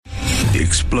The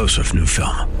explosive new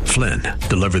film, Flynn,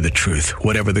 deliver the truth,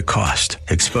 whatever the cost,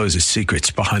 exposes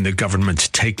secrets behind the government's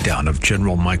takedown of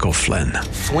General Michael Flynn.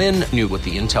 Flynn knew what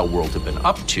the intel world had been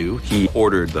up to. He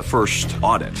ordered the first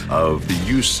audit of the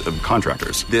use of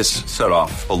contractors. This set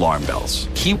off alarm bells.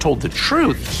 He told the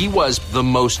truth. He was the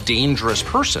most dangerous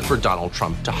person for Donald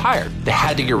Trump to hire. They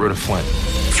had to get rid of Flynn.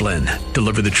 Flynn,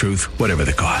 deliver the truth, whatever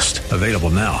the cost. Available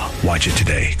now. Watch it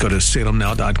today. Go to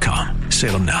salemnow.com.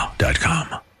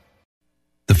 salemnow.com.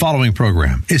 The following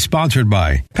program is sponsored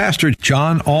by Pastor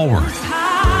John Allworth.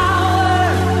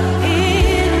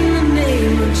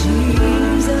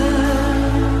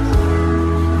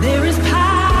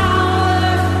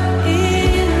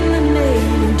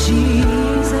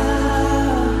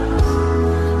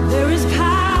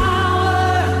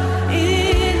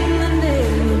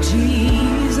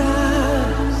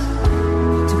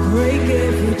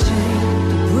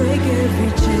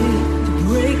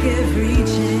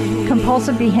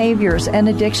 Compulsive behaviors and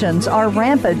addictions are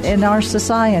rampant in our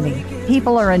society.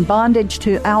 People are in bondage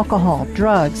to alcohol,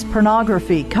 drugs,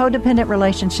 pornography, codependent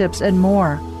relationships, and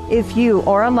more. If you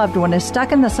or a loved one is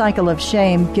stuck in the cycle of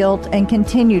shame, guilt, and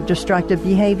continued destructive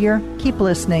behavior, keep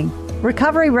listening.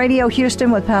 Recovery Radio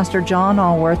Houston with Pastor John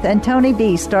Allworth and Tony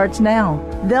B starts now.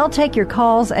 They'll take your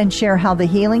calls and share how the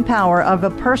healing power of a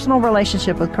personal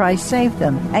relationship with Christ saved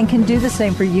them and can do the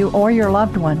same for you or your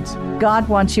loved ones. God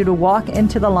wants you to walk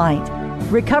into the light.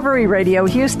 Recovery Radio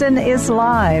Houston is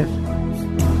live.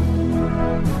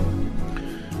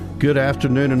 Good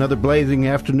afternoon. Another blazing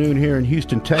afternoon here in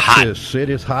Houston, Texas. It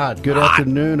is hot. Good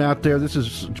afternoon out there. This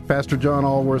is Pastor John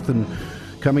Allworth and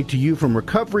coming to you from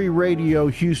Recovery Radio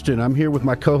Houston. I'm here with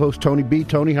my co-host, Tony B.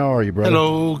 Tony, how are you, brother?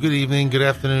 Hello, good evening, good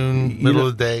afternoon, middle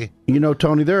of the day. You know,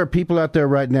 Tony, there are people out there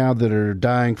right now that are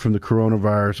dying from the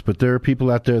coronavirus, but there are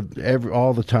people out there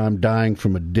all the time dying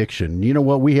from addiction. You know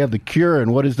what? We have the cure,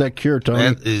 and what is that cure,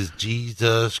 Tony? That is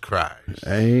Jesus Christ.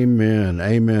 Amen.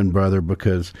 Amen, brother,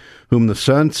 because whom the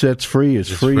Son sets free is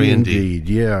free indeed.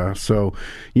 Yeah. So,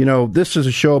 you know, this is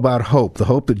a show about hope, the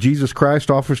hope that Jesus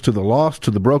Christ offers to the lost,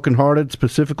 to the brokenhearted,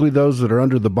 specifically those that are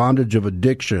under the bondage of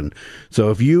addiction.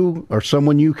 So if you or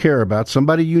someone you care about,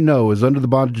 somebody you know is under the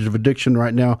bondage of addiction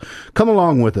right now, come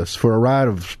along with us for a ride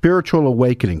of spiritual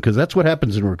awakening, because that's what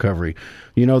happens in recovery.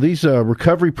 You know, these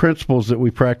recovery principles that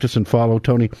we practice and follow,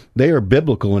 Tony, they are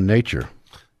biblical in nature.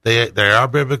 They are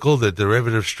biblical. They're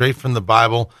derivative straight from the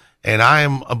Bible. And I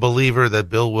am a believer that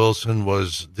Bill Wilson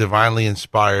was divinely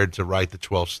inspired to write the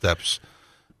 12 steps,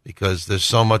 because there's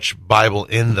so much Bible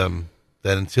in them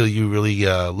that until you really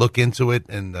look into it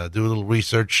and do a little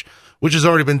research, which has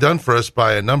already been done for us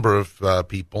by a number of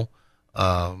people,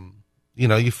 you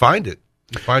know, you find it.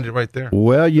 You find it right there.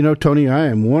 Well, you know, Tony, I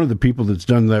am one of the people that's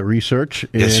done that research.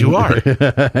 Yes, you are.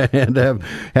 And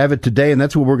have it today, and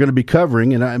that's what we're going to be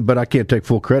covering. But I can't take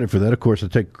full credit for that. Of course, I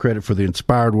take credit for the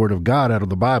inspired Word of God out of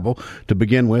the Bible to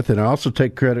begin with, and I also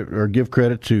take credit or give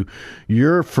credit to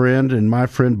your friend and my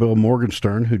friend Bill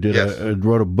Morgenstern, who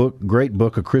wrote a great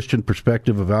book, A Christian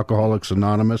Perspective of Alcoholics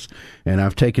Anonymous. And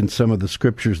I've taken some of the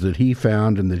scriptures that he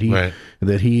found and that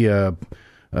he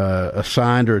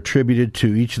assigned or attributed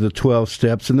to each of the 12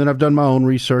 steps. And then I've done my own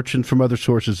research and from other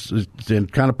sources and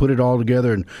kind of put it all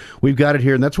together. And we've got it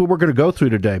here. And that's what we're going to go through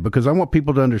today, because I want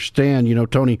people to understand, you know,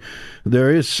 Tony, there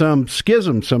is some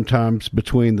schism sometimes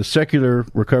between the secular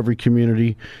recovery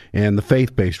community and the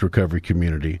faith-based recovery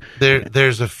community.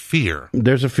 There's a fear.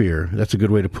 There's a fear. That's a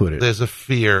good way to put it. There's a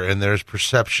fear, and there's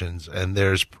perceptions, and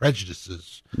there's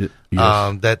prejudices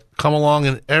that come along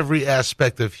in every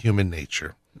aspect of human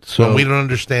nature. So when we don't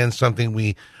understand something,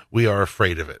 we are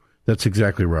afraid of it. That's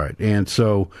exactly right. And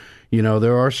so, you know,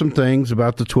 there are some things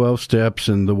about the 12 steps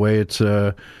and the way it's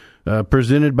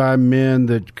presented by men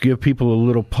that give people a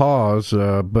little pause.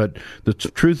 But the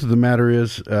truth of the matter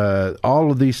is,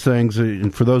 all of these things,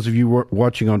 and for those of you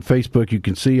watching on Facebook, you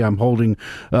can see I'm holding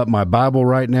up my Bible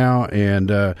right now.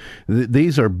 And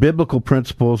these are biblical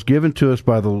principles given to us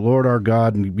by the Lord our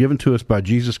God and given to us by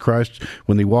Jesus Christ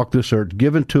when he walked this earth,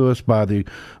 given to us by the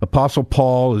Apostle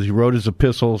Paul as he wrote his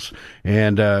epistles.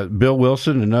 And Bill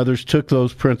Wilson and others took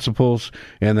those principles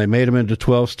and they made them into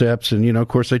 12 steps. And, you know, of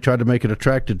course, they tried to make it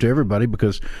attractive to everybody,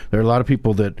 because there are a lot of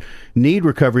people that need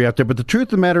recovery out there. But the truth of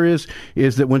the matter is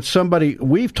that when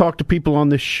we've talked to people on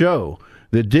this show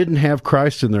that didn't have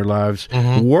Christ in their lives,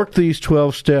 worked these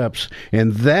 12 steps,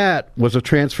 and that was a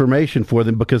transformation for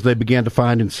them because they began to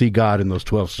find and see God in those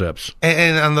 12 steps.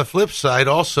 And on the flip side,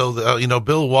 also, you know,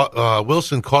 Bill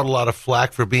Wilson caught a lot of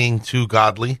flack for being too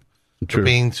godly, for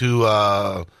being too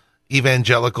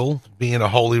evangelical, being a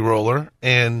holy roller,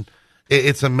 and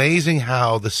it's amazing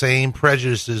how the same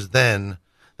prejudices then,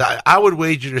 I would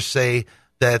wager to say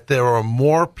that there are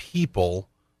more people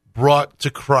brought to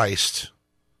Christ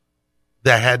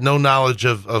that had no knowledge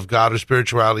of God or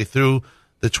spirituality through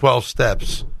the 12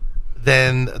 steps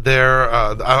than there.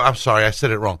 I'm sorry, I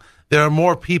said it wrong. There are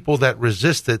more people that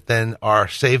resist it than are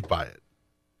saved by it.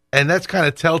 And that's kind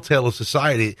of telltale of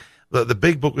society. The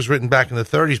big book was written back in the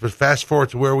 30s, but fast forward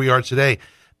to where we are today.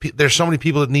 There's so many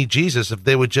people that need Jesus if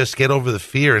they would just get over the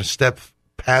fear and step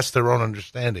past their own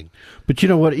understanding. But you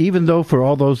know what? Even though for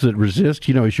all those that resist,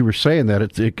 as you were saying that,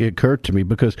 it occurred to me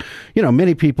because,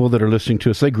 many people that are listening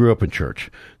to us, they grew up in church.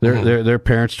 Their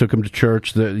parents took them to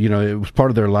church. It was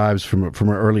part of their lives from an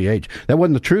early age. That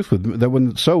wasn't the truth that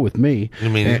wasn't so with me.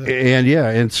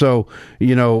 And so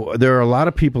there are a lot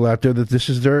of people out there that this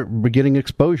is their beginning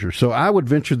exposure. So I would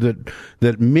venture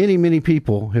that many, many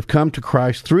people have come to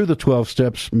Christ through the 12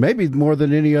 steps, maybe more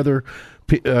than any other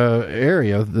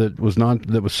area that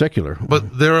was secular.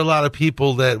 But there are a lot of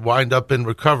people that wind up in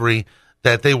recovery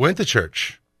that they went to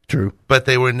church. True. But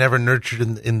they were never nurtured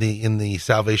in the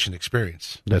salvation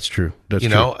experience. That's true. That's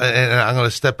true. And I'm going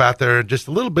to step out there just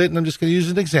a little bit, and I'm just going to use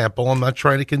an example. I'm not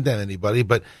trying to condemn anybody,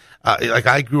 but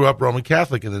I grew up Roman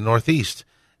Catholic in the Northeast,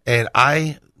 and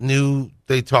I knew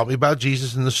they taught me about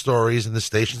Jesus and the stories and the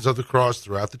Stations of the Cross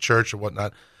throughout the church and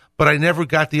whatnot. But I never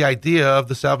got the idea of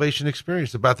the salvation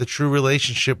experience, about the true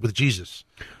relationship with Jesus,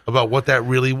 about what that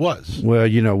really was. Well,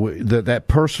 that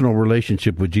personal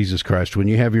relationship with Jesus Christ, when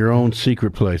you have your own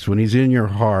secret place, when he's in your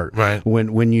heart, right.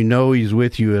 when you know he's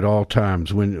with you at all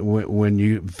times, when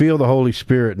you feel the Holy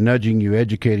Spirit nudging you,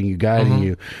 educating you, guiding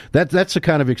you, that's the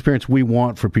kind of experience we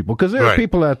want for people. Because there are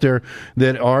people out there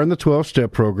that are in the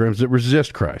 12-step programs that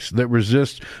resist Christ, that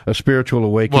resist a spiritual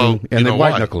awakening, and they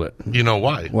white-knuckle it. You know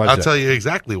why? I'll tell you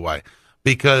exactly why.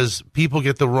 Because people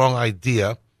get the wrong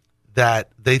idea that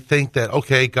they think that,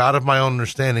 okay, God of my own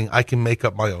understanding, I can make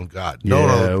up my own God.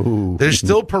 No. There's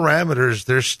still parameters.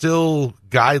 There's still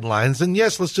guidelines. And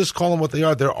yes, let's just call them what they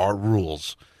are. There are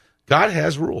rules. God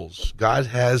has rules. God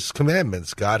has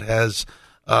commandments. God has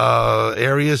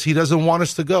areas he doesn't want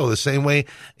us to go. The same way,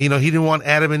 he didn't want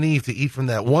Adam and Eve to eat from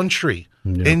that one tree.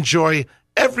 Yeah. Enjoy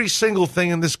every single thing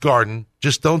in this garden.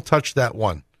 Just don't touch that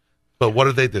one. But what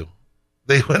did they do?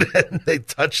 They went ahead and they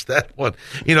touched that one.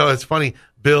 It's funny.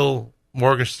 Bill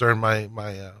Morgenstern, my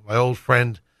old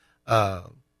friend,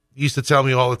 used to tell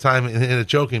me all the time in a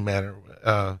joking manner.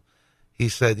 He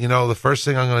said, the first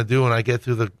thing I'm going to do when I get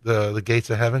through the gates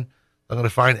of heaven, I'm going to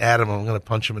find Adam and I'm going to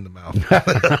punch him in the mouth.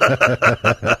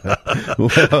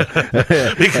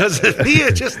 Because if he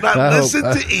had just not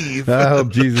listened to Eve. I hope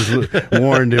Jesus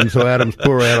warned him so Adam's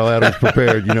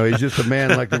prepared. He's just a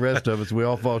man like the rest of us. We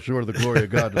all fall short of the glory of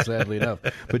God, sadly enough.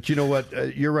 But you know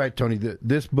what? You're right, Tony.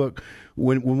 This book,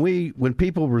 when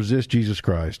people resist Jesus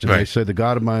Christ and they say the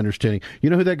God of my understanding, you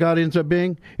know who that God ends up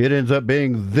being? It ends up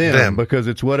being them. Because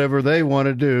it's whatever they want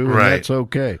to do, and that's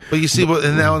okay. But you see,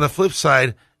 and now on the flip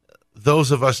side,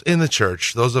 those of us in the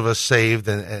church, those of us saved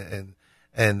and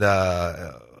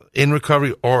in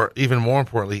recovery, or even more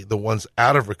importantly, the ones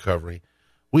out of recovery,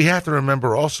 we have to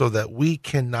remember also that we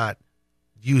cannot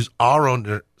use our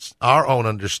own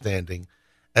understanding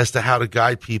as to how to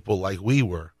guide people like we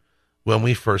were when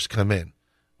we first come in.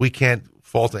 We can't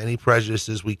fall to any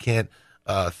prejudices. We can't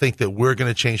think that we're going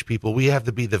to change people. We have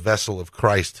to be the vessel of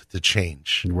Christ to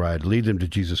change. Right. Lead them to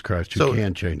Jesus Christ who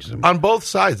can change them. On both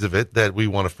sides of it, that we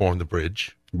want to form the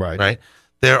bridge. Right.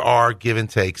 There are give and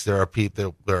takes. There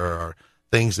are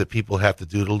things that people have to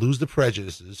do to lose the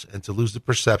prejudices and to lose the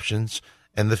perceptions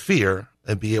and the fear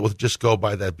and be able to just go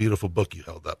by that beautiful book you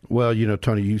held up. Well,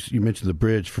 Tony, you mentioned the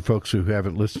bridge. For folks who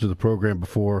haven't listened to the program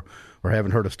before or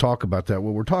haven't heard us talk about that,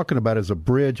 what we're talking about is a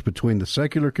bridge between the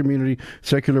secular community,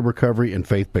 secular recovery, and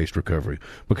faith-based recovery,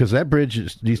 because that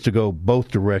bridge needs to go both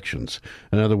directions.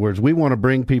 In other words, we want to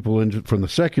bring people in from the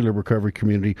secular recovery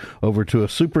community over to a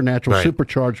supernatural,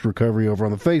 supercharged recovery over on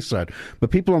the faith side.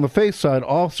 But people on the faith side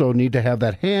also need to have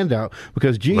that handout,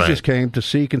 because Jesus came to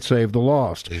seek and save the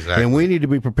lost. Exactly. And we need to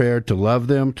be prepared to love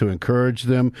them, to encourage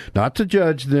them, not to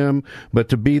judge them, but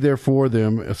to be there for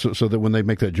them so that when they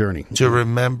make that journey. To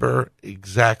remember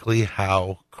exactly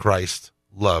how Christ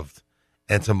loved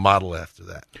and to model after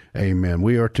that. Amen.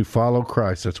 We are to follow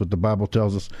Christ. That's what the Bible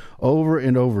tells us over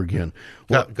and over again.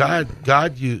 Well,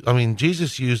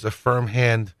 Jesus used a firm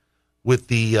hand with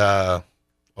the,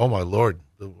 oh my Lord,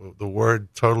 the word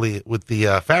totally with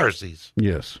the Pharisees.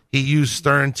 Yes. He used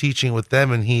stern teaching with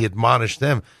them and he admonished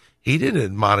them. He didn't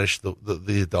admonish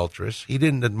the adulteress. He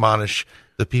didn't admonish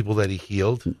the people that he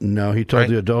healed. No, he told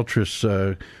the adulteress,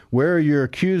 "Where are your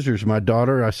accusers, my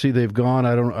daughter? I see they've gone.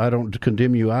 I don't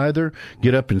condemn you either.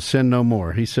 Get up and sin no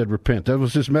more." He said, "Repent." That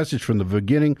was his message from the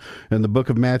beginning. In the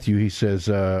book of Matthew, he says,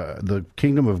 "The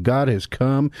kingdom of God has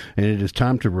come, and it is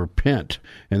time to repent."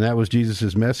 And that was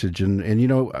Jesus' message. And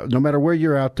no matter where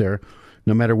you're out there,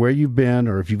 no matter where you've been,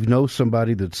 or if you know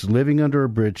somebody that's living under a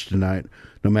bridge tonight,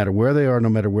 no matter where they are, no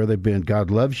matter where they've been, God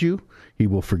loves you. He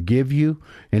will forgive you,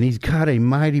 and he's got a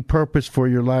mighty purpose for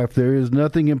your life. There is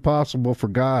nothing impossible for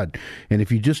God. And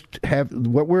if you just have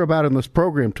what we're about in this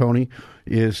program, Tony,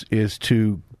 is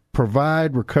to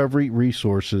provide recovery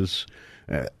resources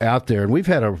out there. And we've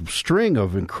had a string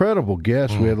of incredible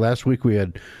guests. Last week we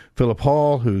had Philip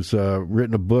Hall, who's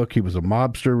written a book. He was a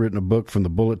mobster, written a book, From the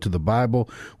Bullet to the Bible.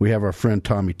 We have our friend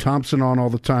Tommy Thompson on all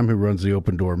the time, who runs the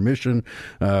Open Door Mission.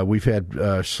 We've had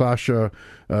Sasha,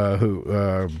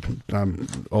 who I'm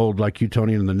old like you,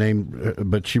 Tony, in the name,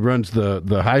 but she runs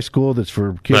the high school that's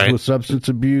for kids with substance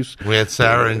abuse. We had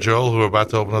Sarah and Joel, who are about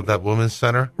to open up that women's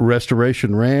center.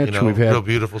 Restoration Ranch. We've had real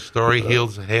beautiful story,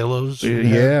 Heals Halos.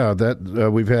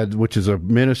 We've had, which is a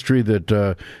ministry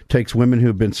that takes women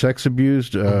who've been sex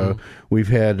abused. We've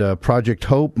had Project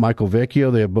Hope, Michael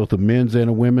Vecchio. They have both a men's and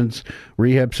a women's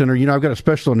rehab center. I've got a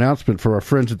special announcement for our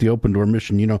friends at the Open Door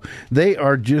Mission. They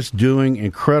are just doing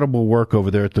incredible work over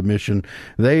there at the mission.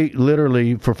 They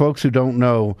literally, for folks who don't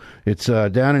know, it's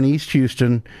down in East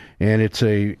Houston, and it's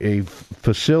a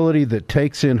facility that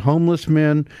takes in homeless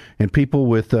men and people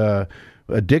with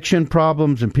addiction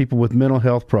problems and people with mental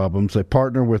health problems. They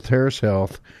partner with Harris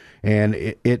Health, and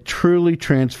it truly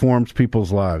transforms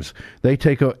people's lives. They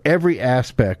take every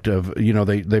aspect of,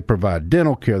 they provide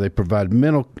dental care, they provide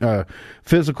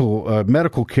physical,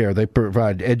 medical care, they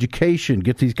provide education,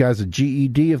 get these guys a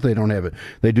GED if they don't have it.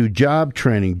 They do job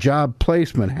training, job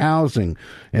placement, housing,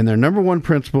 and their number one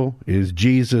principle is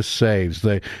Jesus saves.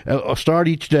 They start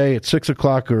each day at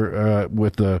 6:00 or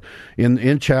with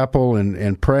in chapel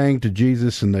and praying to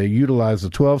Jesus, and they utilize the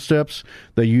 12 steps.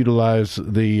 They utilize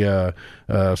the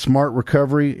Smart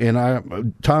Recovery,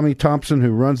 and Tommy Thompson,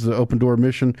 who runs the Open Door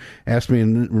Mission, asked me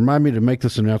and remind me to make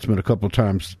this announcement a couple of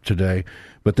times today.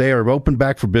 But they are open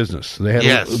back for business. They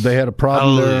had a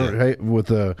problem there with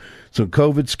some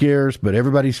COVID scares, but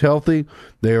everybody's healthy.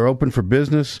 They are open for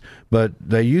business, but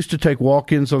they used to take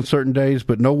walk-ins on certain days,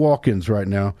 but no walk-ins right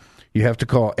now. You have to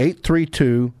call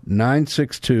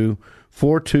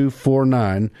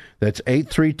 832-962-4249. That's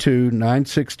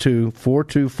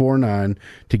 832-962-4249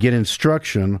 to get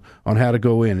instruction on how to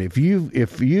go in. If you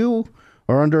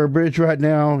are under a bridge right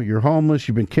now, you're homeless,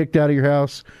 you've been kicked out of your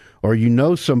house, or you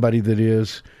know somebody that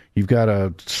is, you've got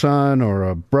a son or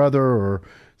a brother or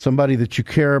somebody that you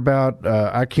care about,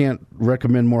 I can't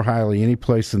recommend more highly any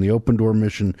place than the Open Door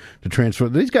Mission to transfer.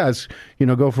 These guys,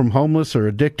 go from homeless or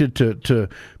addicted to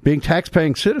being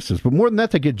tax-paying citizens. But more than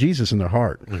that, they get Jesus in their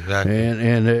heart. Exactly.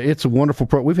 And it's a wonderful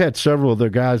program. We've had several of their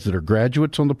guys that are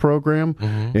graduates on the program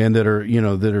and that are,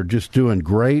 that are just doing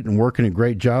great and working in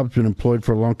great jobs, been employed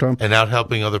for a long time. And out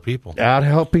helping other people.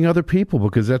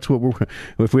 Because that's what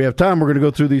if we have time, we're going to go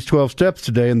through these 12 steps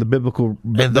today in the biblical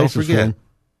and basis. Don't forget,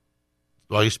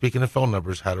 while you're speaking of phone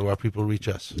numbers, how do our people reach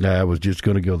us? I was just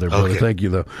going to go there, brother. Okay. Thank you,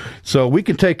 though. So we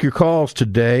can take your calls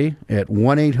today at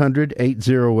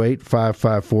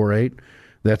 1-800-808-5548.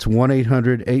 That's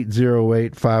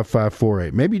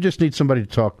 1-800-808-5548. Maybe you just need somebody to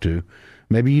talk to.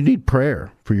 Maybe you need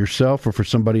prayer for yourself or for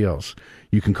somebody else.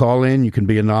 You can call in. You can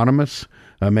be anonymous.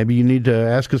 Maybe you need to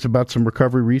ask us about some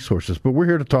recovery resources. But we're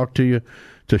here to talk to you,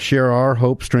 to share our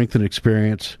hope, strength, and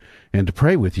experience, and to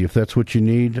pray with you if that's what you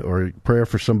need, or prayer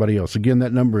for somebody else. Again,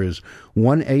 that number is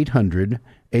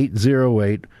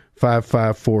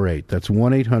 1-800-808-5548. That's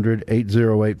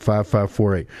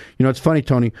 1-800-808-5548. It's funny,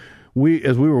 Tony.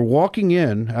 As we were walking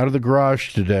in out of the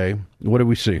garage today, what did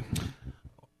we see?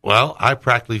 Well, I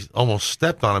practically almost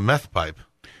stepped on a meth pipe.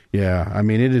 Yeah,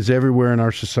 it is everywhere in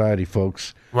our society,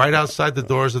 folks. Right outside the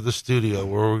doors of the studio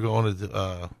where we're going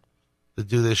to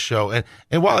do this show. And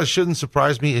while it shouldn't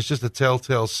surprise me, it's just a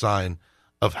telltale sign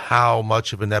of how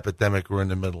much of an epidemic we're in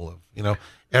the middle of.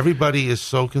 Everybody is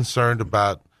so concerned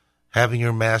about having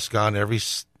your mask on every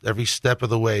step of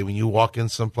the way when you walk in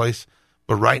someplace.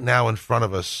 But right now in front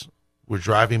of us, we're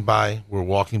driving by, we're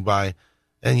walking by,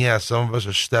 and some of us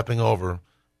are stepping over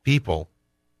people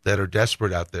that are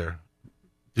desperate out there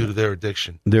due to their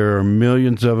addiction. There are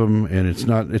millions of them, and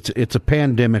it's a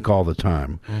pandemic all the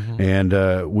time. And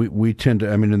we tend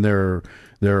to, and there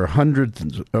there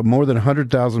are more than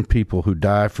 100,000 people who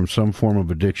die from some form of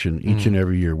addiction each and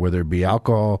every year, whether it be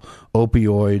alcohol,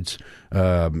 opioids,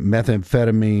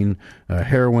 methamphetamine,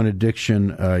 heroin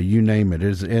addiction, you name it.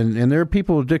 And there are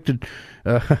people addicted.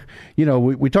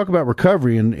 We talk about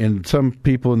recovery, and some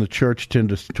people in the church tend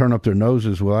to turn up their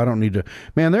noses. Well, I don't need to.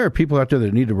 Man, there are people out there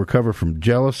that need to recover from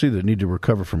jealousy, that need to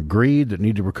recover from greed, that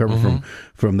need to recover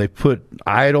from they put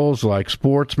idols like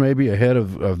sports maybe ahead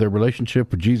of their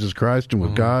relationship with Jesus Christ and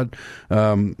with God.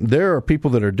 There are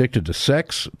people that are addicted to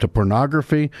sex, to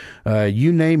pornography,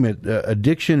 you name it.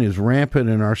 Addiction is rampant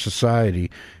in our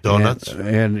society. Donuts.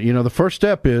 And the first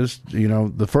step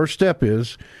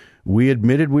is we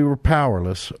admitted we were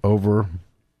powerless over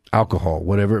alcohol,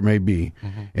 whatever it may be,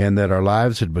 and that our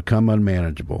lives had become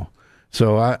unmanageable.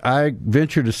 So I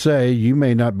venture to say, you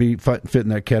may not be fit in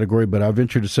that category, but I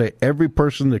venture to say every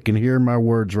person that can hear my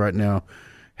words right now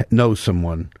knows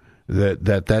someone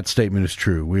that statement is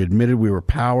true. We admitted we were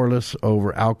powerless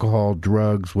over alcohol,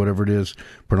 drugs, whatever it is,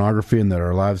 pornography, and that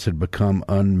our lives had become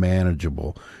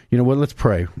unmanageable. You know what? Let's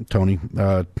pray, Tony.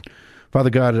 Father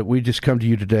God, we just come to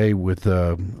you today with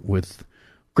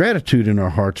gratitude in our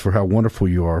hearts for how wonderful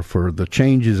you are, for the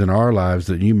changes in our lives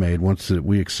that you made once that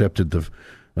we accepted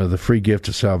the free gift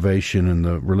of salvation and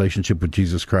the relationship with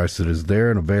Jesus Christ that is there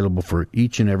and available for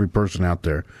each and every person out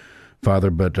there, Father.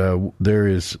 But there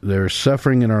is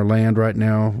suffering in our land right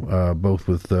now, both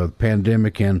with the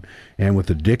pandemic and with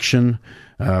addiction,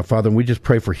 Father. And we just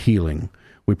pray for healing.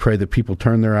 We pray that people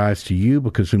turn their eyes to you,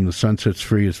 because whom the Son sets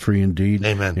free is free indeed.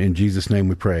 Amen. In Jesus' name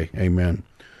we pray. Amen.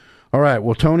 All right.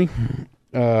 Well, Tony,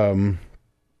 we're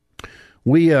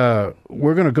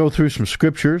going to go through some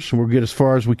scriptures. We'll get as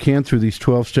far as we can through these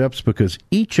 12 steps, because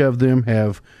each of them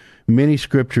have many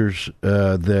scriptures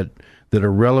that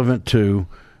are relevant to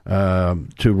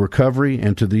recovery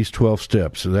and to these 12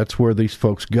 steps. So that's where these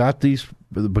folks got these,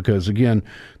 because again,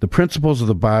 the principles of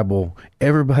the Bible,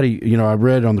 everybody, I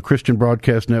read on the Christian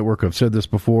Broadcast Network, I've said this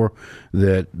before,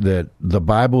 that the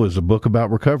Bible is a book about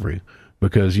recovery.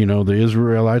 Because, the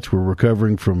Israelites were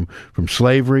recovering from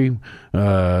slavery.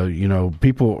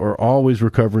 People are always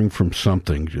recovering from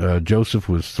something. Joseph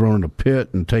was thrown in a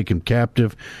pit and taken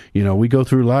captive. We go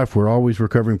through life, we're always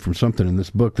recovering from something. In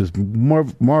this book, this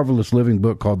marvelous living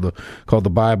book called the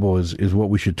Bible is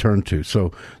what we should turn to.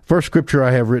 So, first scripture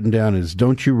I have written down is,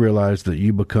 don't you realize that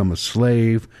you become a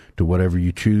slave to whatever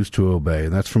you choose to obey?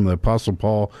 And that's from the Apostle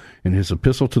Paul in his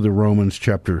epistle to the Romans,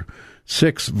 chapter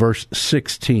 6, verse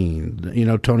 16.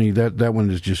 Tony, that one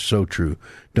is just so true.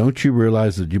 Don't you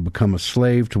realize that you become a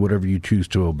slave to whatever you choose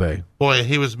to obey? Boy,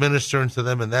 he was ministering to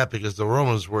them in that, because the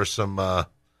Romans were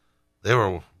they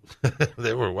were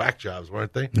they were whack jobs,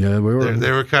 weren't they? Yeah,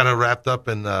 they were kind of wrapped up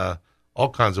in all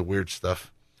kinds of weird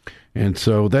stuff. And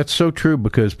so that's so true,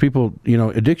 because people,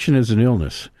 addiction is an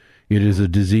illness. It is a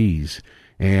disease.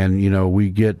 And, we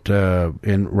get,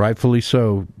 and rightfully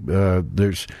so,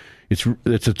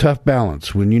 it's a tough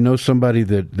balance. When you know somebody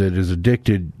that is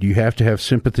addicted, you have to have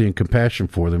sympathy and compassion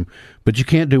for them, but you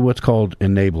can't do what's called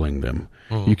enabling them.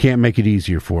 You can't make it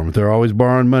easier for them. If they're always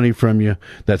borrowing money from you,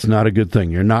 that's not a good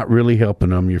thing. You're not really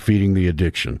helping them. You're feeding the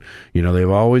addiction. They've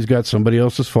always got somebody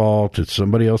else's fault. It's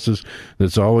somebody else's.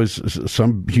 That's always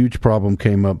some huge problem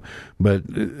came up. But,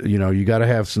 you got to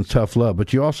have some tough love.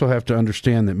 But you also have to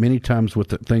understand that many times with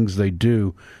the things they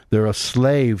do, they're a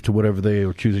slave to whatever they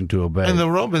are choosing to obey. And the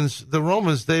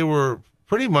Romans, they were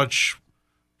pretty much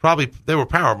they were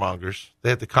power mongers. They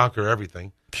had to conquer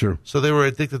everything. Sure. So they were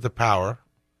addicted to power.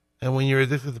 And when you're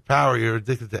addicted to power, you're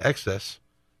addicted to excess.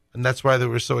 And that's why they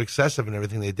were so excessive in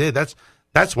everything they did.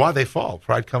 That's why they fall.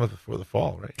 Pride cometh before the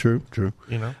fall, right? True.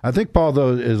 I think Paul, though,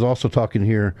 is also talking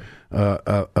here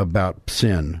about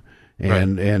sin.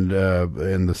 And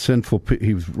the sinful,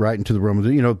 he was writing to the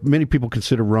Romans. Many people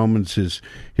consider Romans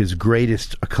his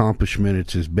greatest accomplishment.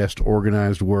 It's his best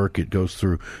organized work. It goes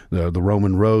through the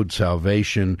Roman road,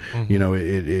 salvation.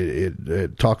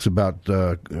 It talks about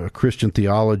Christian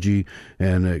theology,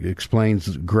 and it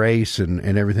explains grace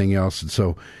and everything else. And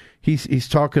so he's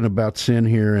talking about sin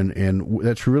here, and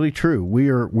that's really true. We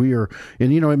are,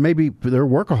 and it may be they're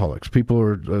workaholics. People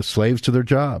are slaves to their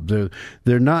job.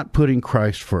 They're not putting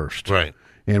Christ first, right?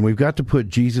 And we've got to put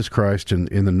Jesus Christ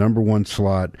in the number one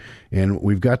slot. And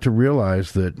we've got to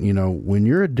realize that when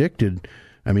you're addicted,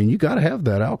 I mean, you got to have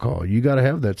that alcohol. You got to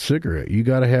have that cigarette. You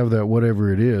got to have that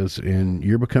whatever it is, and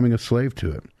you're becoming a slave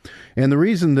to it. And the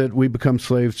reason that we become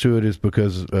slaves to it is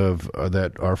because of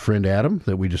that our friend Adam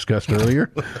that we discussed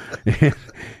earlier,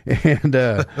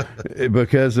 and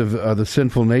because of the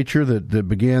sinful nature that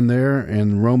began there.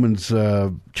 And Romans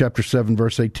chapter 7,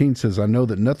 verse 18 says, "I know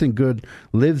that nothing good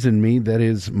lives in me, that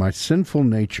is my sinful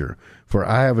nature. For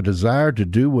I have a desire to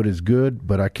do what is good,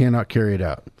 but I cannot carry it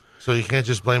out." So you can't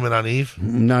just blame it on Eve?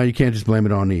 No, you can't just blame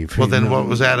it on Eve. Well, then what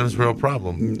was Adam's real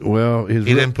problem? Well, he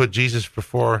didn't put Jesus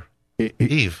before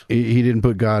Eve. He didn't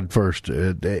put God first.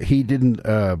 He didn't.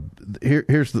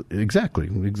 Here's exactly.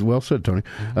 Well said, Tony.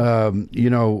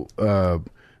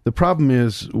 The problem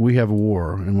is we have a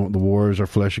war, and the war is our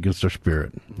flesh against our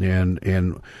spirit. And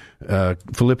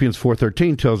Philippians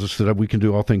 4:13 tells us that we can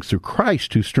do all things through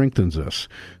Christ who strengthens us.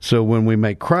 So when we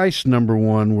make Christ number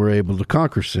one, we're able to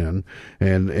conquer sin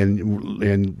and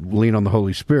lean on the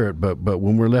Holy Spirit. But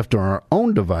when we're left to our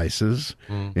own devices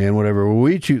and whatever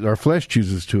we choose, our flesh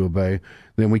chooses to obey,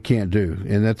 then we can't do.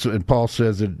 And Paul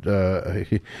says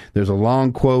that there's a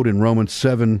long quote in Romans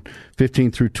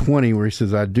 7:15 through 20 where he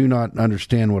says, "I do not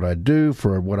understand what I do,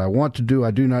 for what I want to do I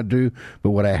do not do,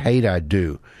 but what I hate I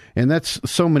do." And that's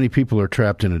so many people are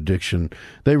trapped in addiction.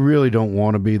 They really don't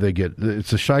want to be.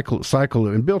 It's a cycle,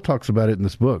 and Bill talks about it in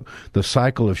this book, the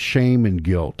cycle of shame and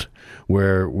guilt,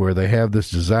 where they have this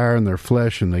desire in their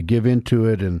flesh and they give into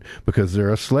it, and because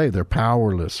they're a slave, they're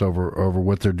powerless over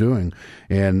what they're doing,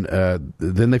 and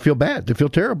then they feel bad, they feel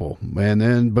terrible, and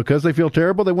then because they feel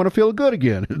terrible, they want to feel good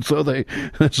again, and so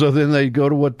then they go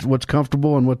to what's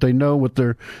comfortable and what they know, what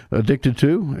they're addicted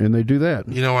to, and they do that.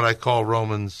 You know what I call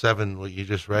Romans 7, what you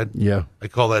just read? Yeah, I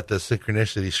call that the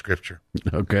synchronicity scripture.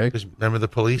 Okay, remember the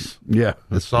Police? Yeah,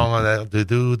 the song on that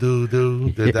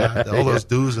all those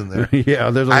do's in there.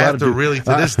 Yeah, there's a lot.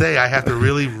 To this day, I have to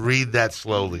really read that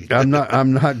slowly. I'm not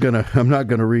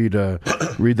gonna read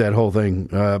that whole thing.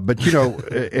 But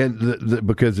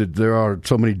because there are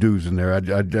so many do's in there, I'd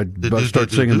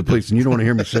start singing the Police, and you don't want to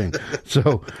hear me sing.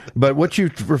 So, but what you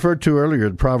referred to earlier,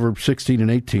 Proverbs 16 and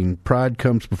 18, pride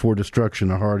comes before destruction,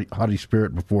 a haughty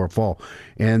spirit before a fall,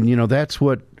 and that's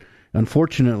what,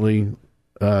 unfortunately,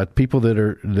 people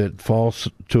that fall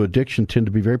to addiction tend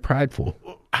to be very prideful.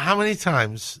 How many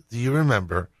times do you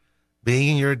remember being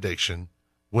in your addiction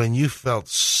when you felt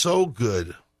so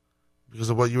good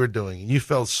because of what you were doing, and you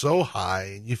felt so high,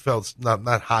 and you felt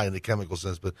not high in the chemical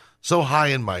sense, but so high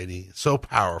and mighty, so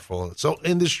powerful, and so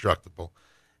indestructible?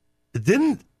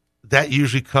 Didn't that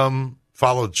usually come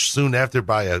followed soon after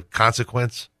by a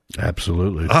consequence?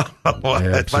 Absolutely.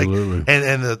 Absolutely.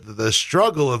 And the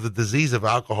struggle of the disease of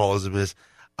alcoholism is,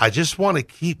 I just want to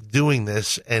keep doing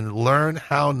this and learn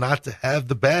how not to have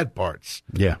the bad parts.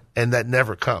 Yeah. And that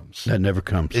never comes.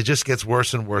 It just gets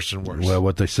worse and worse and worse. Well,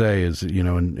 what they say is,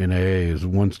 in AA is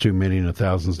one's too many and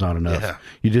 1,000's not enough. Yeah.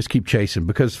 You just keep chasing.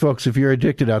 Because, folks, if you're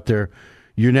addicted out there,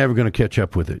 you're never going to catch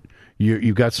up with it.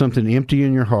 You've got something empty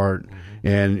in your heart,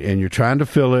 and you're trying to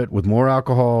fill it with more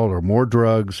alcohol or more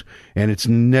drugs, and it's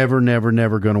never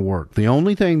going to work. The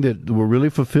only thing that will really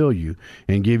fulfill you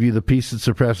and give you the peace that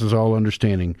surpasses all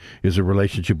understanding is a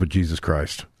relationship with Jesus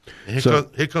Christ.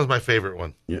 Here comes my favorite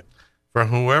one. Yeah. For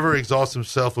whoever exalts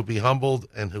himself will be humbled,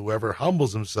 and whoever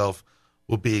humbles himself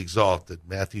will be exalted.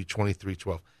 Matthew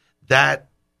 23:12.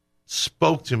 That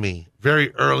spoke to me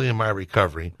very early in my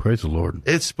recovery. Praise the Lord.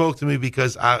 It spoke to me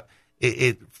because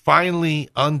it finally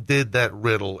undid that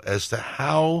riddle as to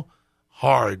how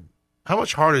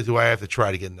much harder do I have to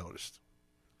try to get noticed?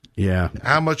 Yeah.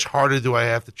 How much harder do I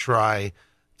have to try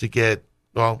to get,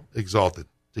 exalted,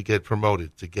 to get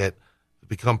promoted, to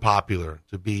become popular,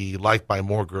 to be liked by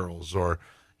more girls, or,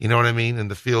 you know what I mean? In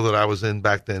the field that I was in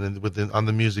back then, and on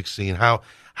the music scene, how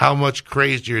much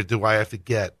crazier do I have to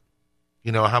get?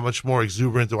 How much more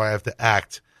exuberant do I have to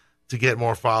act to get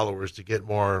more followers, to get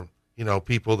more,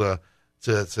 people to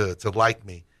like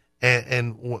me?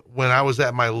 And when I was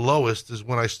at my lowest is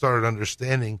when I started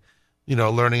understanding,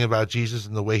 learning about Jesus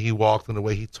and the way he walked and the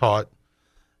way he taught,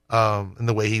 and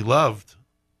the way he loved,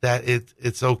 that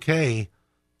it's okay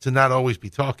to not always be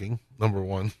talking, number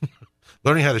one.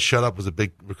 Learning how to shut up was a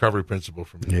big recovery principle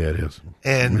for me. Yeah, it is.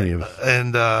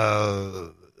 And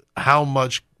how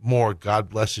much more God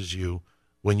blesses you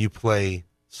when you play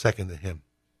second to him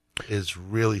is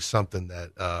really something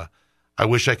that I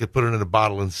wish I could put it in a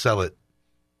bottle and sell it,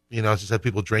 just have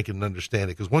people drink it and understand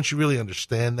it. Because once you really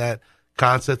understand that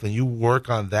concept and you work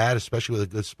on that, especially with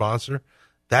a good sponsor,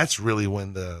 that's really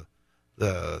when the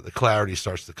the clarity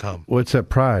starts to come. Well, it's that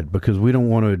pride, because we don't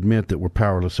want to admit that we're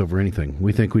powerless over anything.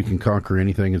 We think we can conquer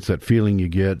anything. It's that feeling you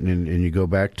get and you go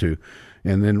back to.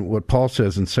 And then what Paul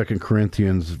says in 2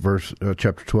 Corinthians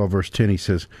chapter 12, verse 10, he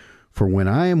says, "For when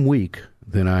I am weak,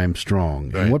 then I am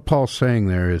strong." Right. And what Paul's saying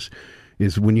there is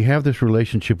when you have this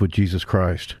relationship with Jesus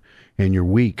Christ and you're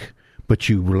weak, but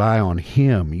you rely on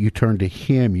Him, you turn to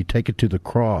Him, you take it to the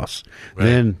cross,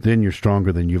 right, then you're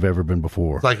stronger than you've ever been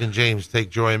before. It's like in James, take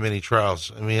joy in many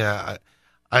trials. I mean, I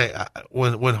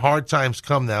when hard times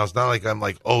come now, it's not like I'm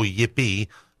like, oh, yippee,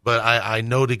 but I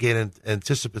know to get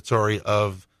anticipatory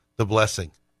of the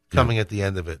blessing coming at the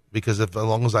end of it, because as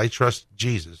long as I trust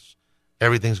Jesus,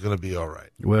 everything's going to be all right.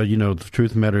 Well, the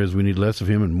truth of the matter is we need less of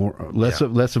Him and less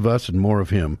of us and more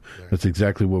of Him. Right. That's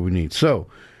exactly what we need. So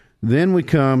then we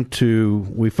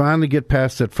finally get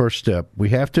past that first step. We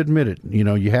have to admit it.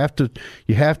 You have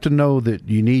to know that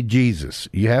you need Jesus.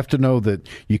 You have to know that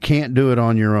you can't do it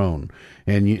on your own,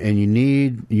 and you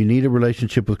need a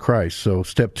relationship with Christ. So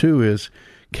step 2 is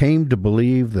came to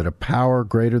believe that a power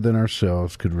greater than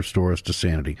ourselves could restore us to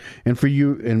sanity. And for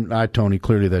you and I, Tony,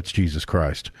 clearly that's Jesus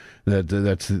Christ.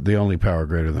 That's the only power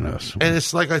greater than us. And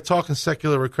it's like I talk in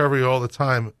secular recovery all the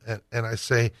time, and I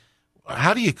say,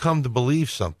 how do you come to believe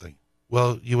something?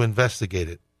 Well, you investigate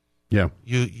it. Yeah.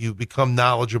 You become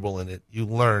knowledgeable in it. You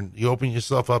learn. You open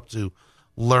yourself up to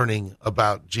learning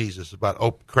about Jesus,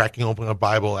 about cracking open a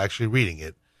Bible, actually reading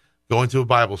it. Going to a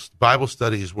Bible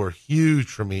studies were huge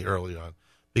for me early on,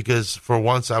 because for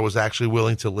once I was actually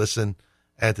willing to listen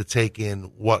and to take in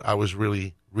what I was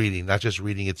really reading, not just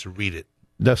reading it to read it.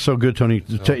 That's so good, Tony,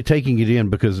 taking it in,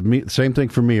 because same thing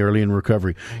for me early in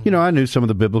recovery. I knew some of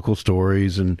the biblical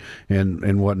stories and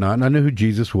whatnot, and I knew who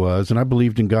Jesus was, and I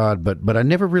believed in God, but I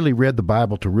never really read the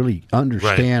Bible to really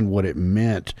understand what it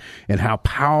meant and how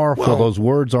powerful those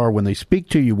words are when they speak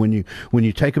to you, when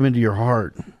you take them into your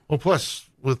heart. Well, plus,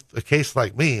 with a case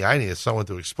like me, I needed someone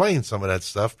to explain some of that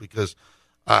stuff, because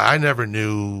I never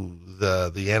knew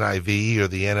the NIV or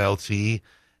the NLT.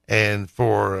 And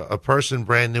for a person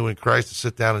brand new in Christ to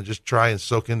sit down and just try and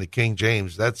soak in the King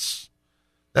James, that's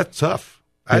tough.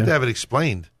 I had to have it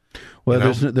explained. Well,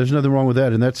 there's nothing wrong with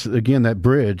that, and that's again that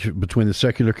bridge between the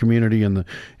secular community and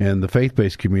the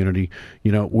faith-based community.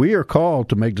 We are called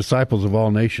to make disciples of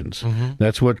all nations.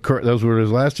 Mm-hmm. Those were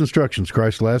His last instructions,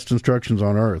 Christ's last instructions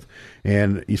on earth,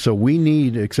 and so we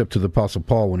need, except to the Apostle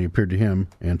Paul when he appeared to him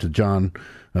and to John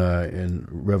in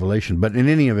Revelation. But in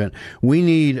any event, we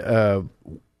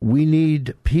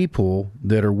need people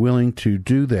that are willing to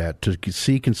do that, to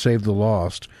seek and save the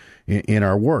lost in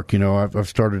our work. I've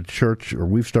started a church, or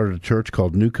we've started a church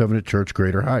called New Covenant Church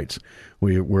Greater Heights.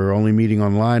 We're only meeting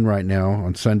online right now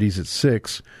on Sundays at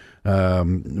 6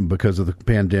 because of the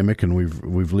pandemic, and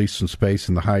we've leased some space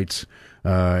in the Heights,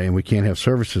 and we can't have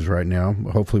services right now.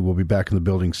 Hopefully we'll be back in the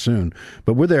building soon.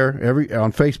 But we're there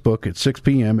on Facebook at 6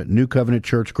 p.m. at New Covenant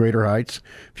Church Greater Heights.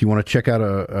 If you want to check out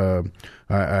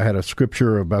I had a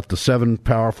scripture about the 7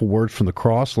 powerful words from the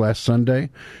cross last Sunday,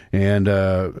 and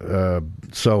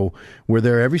so we're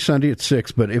there every Sunday at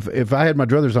 6. But if I had my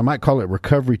druthers, I might call it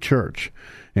Recovery Church.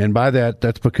 And by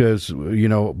that's because,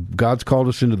 God's called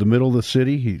us into the middle of the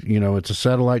city. It's a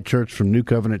satellite church from New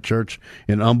Covenant Church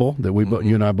in Humble that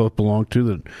you and I both belong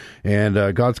to.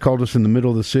 And God's called us in the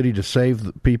middle of the city to save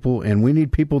the people. And we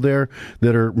need people there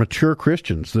that are mature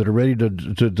Christians, that are ready to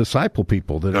disciple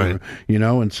people.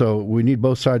 And so we need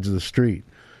both sides of the street.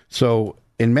 So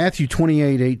in Matthew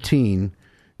 28:18,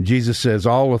 Jesus says,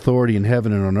 "All authority in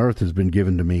heaven and on earth has been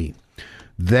given to me."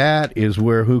 That is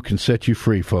who can set you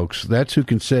free, folks. That's who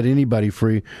can set anybody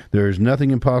free. There is nothing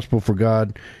impossible for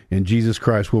God and Jesus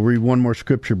Christ. We'll read one more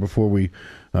scripture before we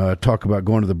talk about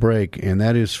going to the break, and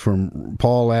that is from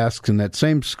Paul asks in that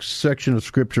same section of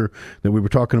scripture that we were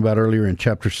talking about earlier in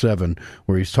chapter 7,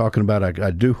 where he's talking about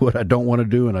I do what I don't want to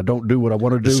do, and I don't do what I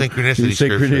want to do.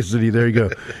 Synchronicity. There you go.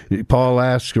 Paul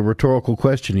asks a rhetorical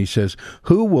question. He says,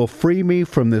 "Who will free me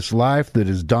from this life that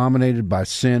is dominated by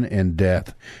sin and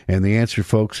death?" And the answer,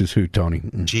 folks, is who, Tony?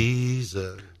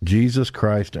 Jesus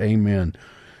Christ. Amen.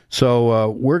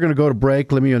 So we're going to go to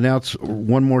break. Let me announce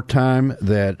one more time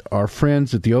that our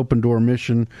friends at the Open Door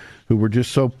Mission, who we're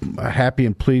just so happy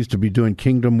and pleased to be doing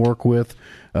kingdom work with,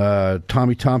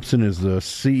 Tommy Thompson is the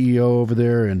CEO over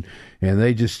there, and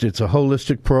it's a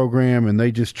holistic program, and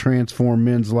they just transform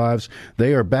men's lives.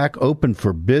 They are back open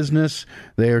for business.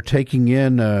 They are taking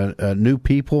in new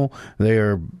people. They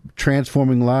are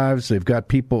transforming lives. They've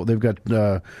got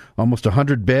almost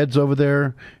 100 beds over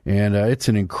there, and it's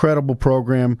an incredible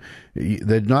program.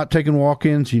 They're not taking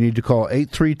walk-ins. You need to call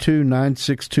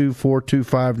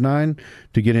 832-962-4259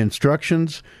 to get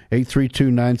instructions,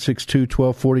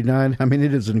 832-962-1249. I mean,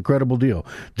 it is an incredible deal.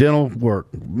 Dental work,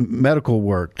 medical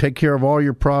work, take care of all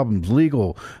your problems,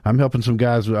 legal. I'm helping some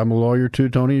guys. I'm a lawyer too,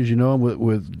 Tony, as you know,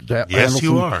 with yes,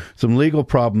 you are. Some legal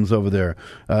problems over there.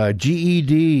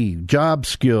 GED, job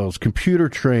skills, computer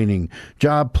training,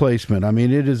 job placement. I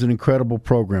mean, it is an incredible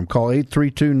program. Call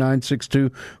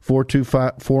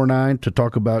 832-962-4249 to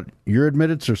talk about your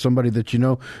admittance or somebody that you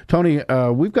know. Tony,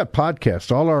 we've got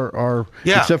podcasts. All our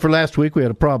except for last week we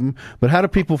had a problem. But how do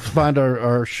people find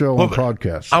our show on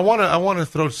podcasts? I want to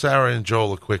throw Sarah and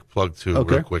Joel a quick plug too,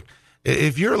 real quick.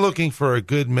 If you're looking for a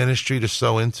good ministry to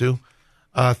sow into,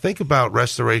 think about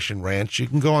Restoration Ranch. You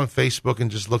can go on Facebook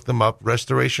and just look them up,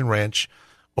 Restoration Ranch,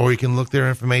 or you can look their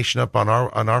information up on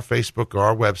our Facebook or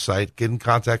our website. Get in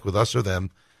contact with us or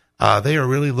them. They are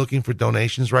really looking for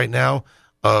donations right now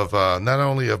of not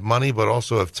only of money but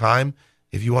also of time.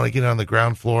 If you want to get on the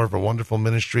ground floor of a wonderful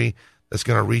ministry that's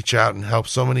going to reach out and help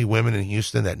so many women in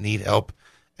Houston that need help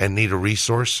and need a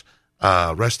resource,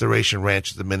 Restoration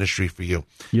Ranch is the ministry for you.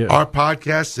 Yeah. Our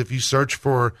podcasts, if you search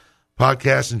for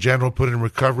podcasts in general, put in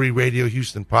Recovery Radio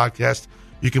Houston podcast,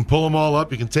 you can pull them all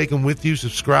up. You can take them with you,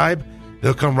 subscribe.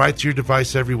 They'll come right to your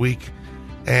device every week.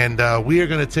 And we are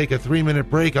going to take a 3-minute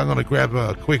break. I'm going to grab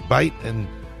a quick bite, and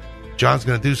John's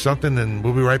going to do something, and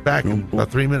we'll be right back in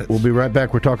about 3 minutes. We'll be right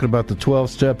back. We're talking about the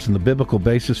 12 steps and the biblical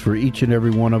basis for each and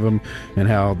every one of them and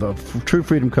how the true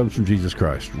freedom comes from Jesus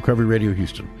Christ. Recovery Radio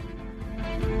Houston.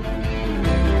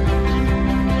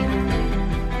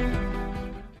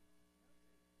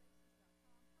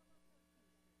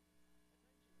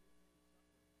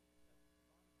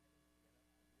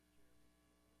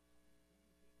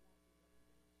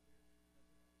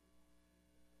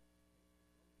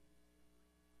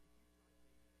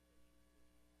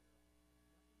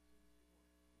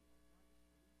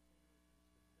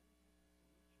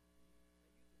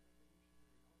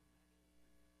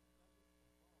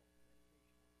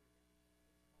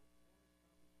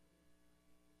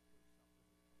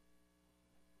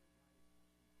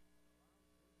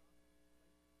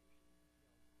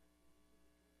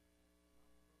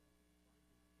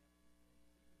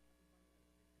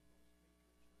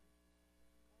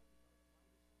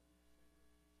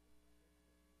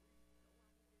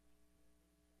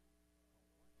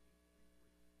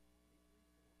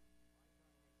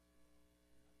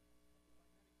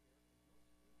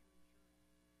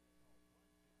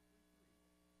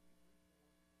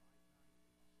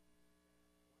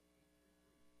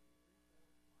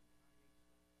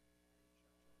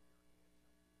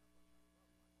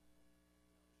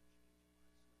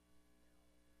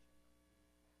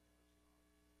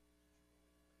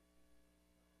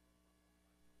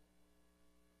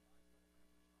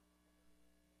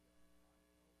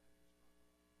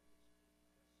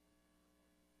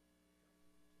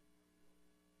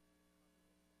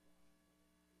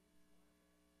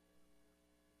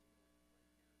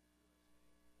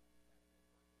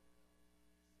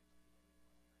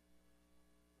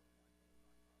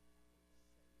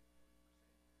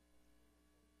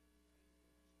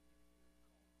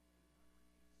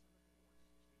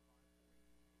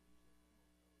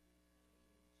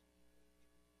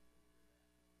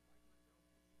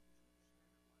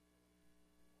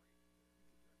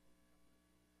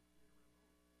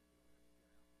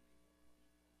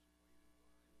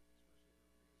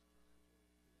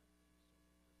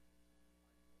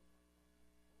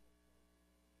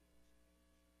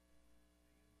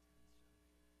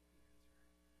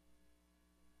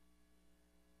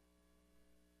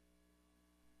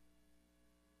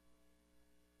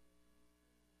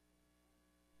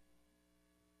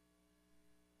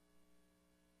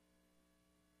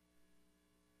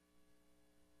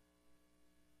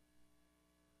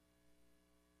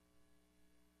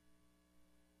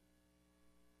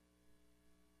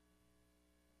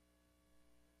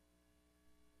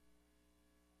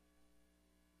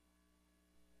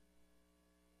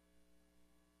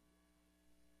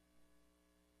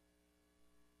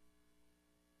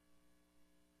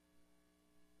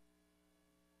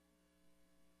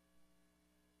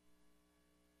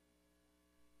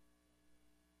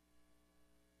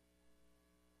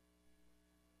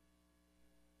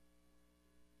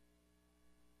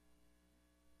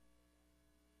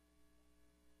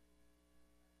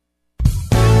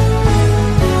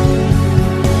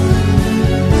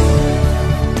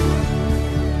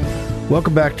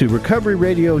 Welcome back to Recovery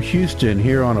Radio Houston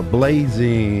here on a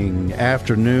blazing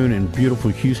afternoon in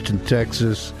beautiful Houston,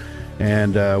 Texas.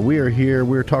 And we are here.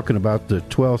 We're talking about the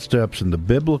 12 steps and the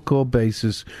biblical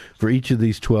basis for each of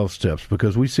these 12 steps,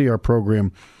 because we see our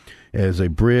program as a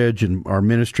bridge in our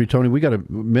ministry. Tony, we got a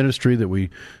ministry that we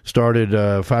started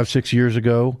 5-6 years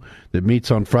ago that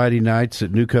meets on Friday nights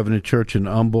at New Covenant Church in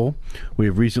Humble. We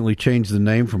have recently changed the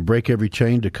name from Break Every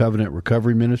Chain to Covenant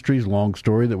Recovery Ministries. Long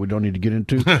story that we don't need to get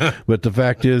into. But the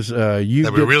fact is, we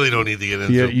really don't need to get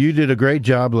into. Yeah, you did a great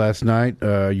job last night.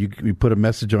 You put a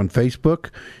message on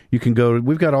Facebook. You can go.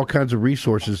 We've got all kinds of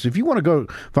resources. If you want to go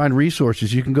find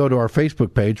resources, you can go to our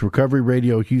Facebook page, Recovery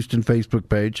Radio Houston Facebook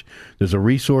page. There's a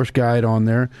resource guide on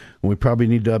there, and we probably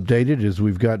need to update it as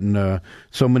we've gotten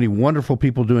so many wonderful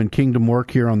people doing kingdom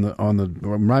work here on the.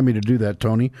 Remind me to do that,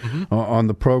 Tony, on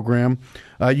the program.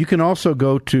 You can also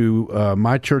go to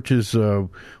my church's,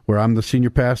 where I'm the senior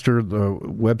pastor, the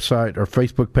website or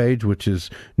Facebook page, which is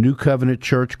New Covenant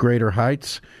Church Greater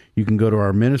Heights. You can go to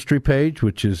our ministry page,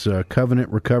 which is Covenant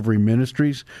Recovery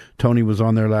Ministries. Tony was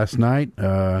on there last night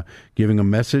giving a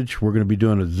message. We're going to be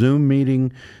doing a Zoom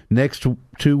meeting next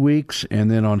 2 weeks,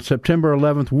 and then on September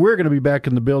 11th, we're going to be back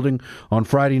in the building on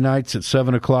Friday nights at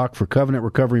 7 o'clock for Covenant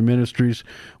Recovery Ministries.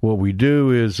 What we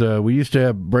do is we used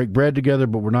to break bread together,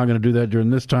 but we're not going to do that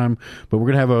during this time. But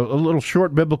we're going to have a little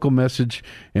short biblical message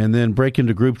and then break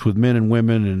into groups with men and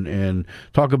women and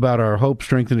talk about our hope,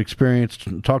 strength, and experience,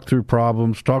 talk through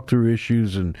problems, talk through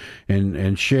issues, and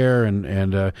share.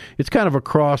 And it's kind of a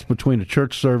cross between a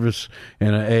church service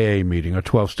and an AA meeting, a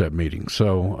 12-step meeting.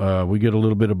 So we get a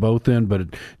little bit of both in, but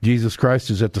Jesus Christ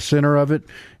is at the center of it,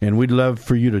 and we'd love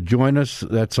for you to join us.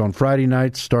 That's on Friday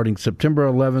nights starting September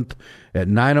 11th at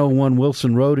 901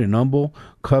 Wilson Road in Humble,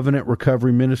 Covenant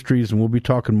Recovery Ministries, and we'll be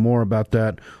talking more about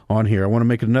that on here. I want to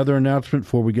make another announcement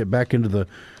before we get back into the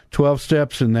 12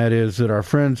 steps, and that is that our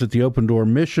friends at the Open Door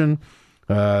Mission,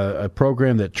 a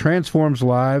program that transforms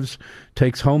lives,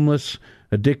 takes homeless,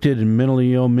 addicted, and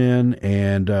mentally ill men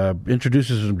and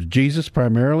introduces them to Jesus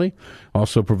primarily,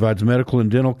 also provides medical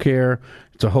and dental care.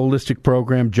 It's a holistic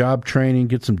program, job training,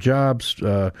 get some jobs,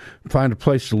 find a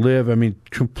place to live. I mean,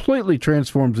 completely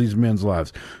transforms these men's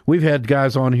lives. We've had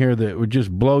guys on here that would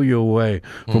just blow you away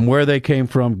from where they came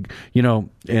from, you know,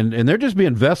 and they're just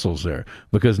being vessels there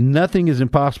because nothing is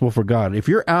impossible for God. If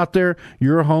you're out there,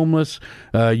 you're homeless,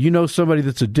 you know somebody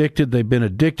that's addicted, they've been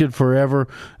addicted forever.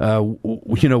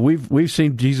 You know, we've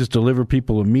seen Jesus deliver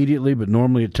people immediately, but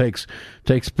normally it takes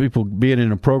people being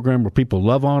in a program where people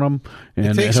love on them. And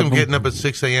it takes them getting up at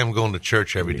 6 a.m. going to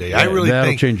church every day. I really that'll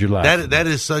think change your life. That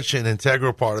is such an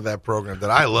integral part of that program that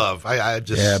I love. I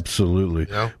just absolutely.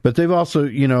 You know? But they've also,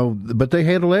 you know, but they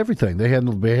handle everything. They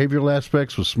handle behavioral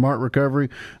aspects with Smart Recovery.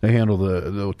 They handle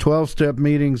the 12-step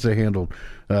meetings. They handle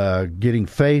getting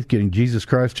faith, getting Jesus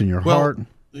Christ in your heart.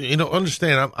 You know,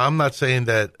 understand, I'm not saying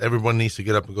that everyone needs to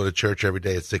get up and go to church every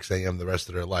day at 6 a.m. the rest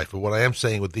of their life. But what I am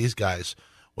saying with these guys,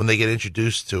 when they get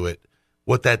introduced to it,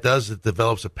 what that does, it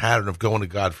develops a pattern of going to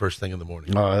God first thing in the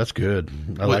morning. Oh, that's good.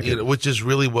 I like it. Which is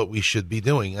really what we should be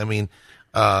doing. I mean,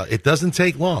 it doesn't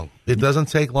take long. It doesn't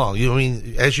take long. I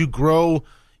mean, as you grow,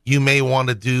 you may want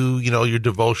to do, you know, your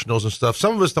devotionals and stuff.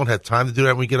 Some of us don't have time to do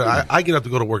that. I get up to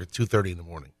go to work at 2:30 in the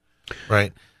morning,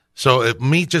 right? So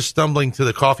me just stumbling to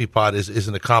the coffee pot is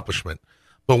an accomplishment.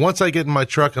 But once I get in my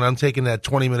truck and I'm taking that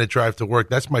 20-minute drive to work,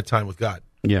 that's my time with God.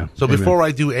 Yeah. So before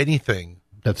I do anything,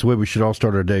 that's the way we should all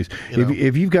start our days.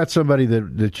 If you've got somebody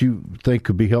that you think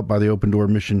could be helped by the Open Door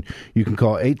Mission, you can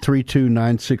call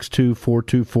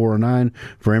 832-962-4249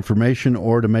 for information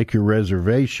or to make your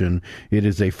reservation. It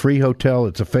is a free hotel.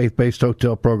 It's a faith-based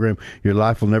hotel program. Your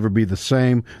life will never be the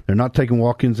same. They're not taking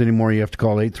walk-ins anymore. You have to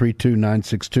call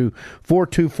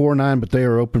 832-962-4249, but they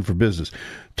are open for business.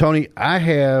 Tony, I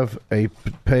have a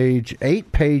page,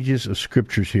 8 pages of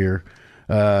scriptures here.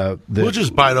 We'll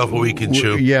just bite off what we can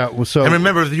chew. Yeah. Well, so, and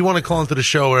remember, if you want to call into the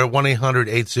show, we're at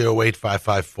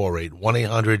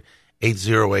 1-800-808-5548.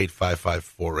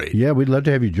 1-800-808-5548. Yeah, we'd love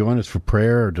to have you join us for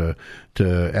prayer or to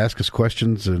ask us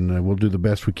questions, and we'll do the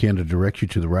best we can to direct you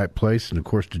to the right place and, of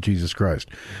course, to Jesus Christ.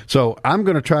 So I'm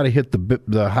going to try to hit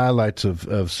the highlights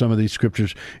of some of these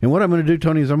scriptures. And what I'm going to do,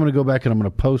 Tony, is I'm going to go back and I'm going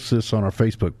to post this on our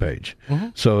Facebook page.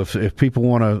 Mm-hmm. So if people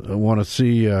want to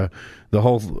see the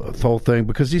whole thing,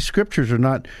 because these scriptures are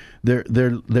not they're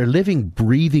living,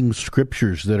 breathing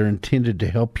scriptures that are intended to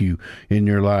help you in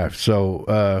your life.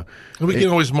 So we can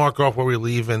always mark off where we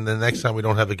leave, and the next time we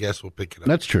don't have a guest, we'll pick it up.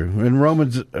 That's true. In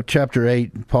Romans chapter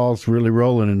 8, Paul's really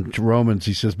rolling in Romans.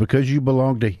 He says, because you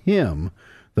belong to him,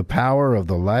 the power of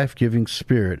the life-giving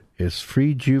Spirit has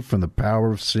freed you from the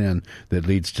power of sin that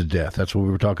leads to death. That's what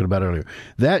we were talking about earlier.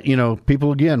 That, you know,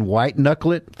 people, again,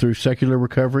 white-knuckle it through secular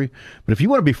recovery. But if you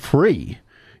want to be free,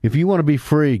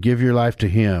 give your life to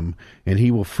him, and he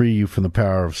will free you from the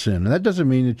power of sin. And that doesn't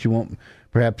mean that you won't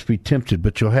perhaps be tempted,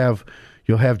 but you'll have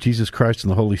you'll have Jesus Christ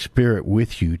and the Holy Spirit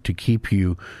with you to keep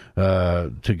you,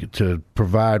 to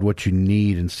provide what you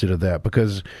need instead of that.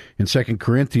 Because in 2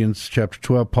 Corinthians chapter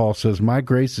 12, Paul says, "My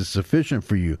grace is sufficient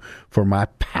for you, for my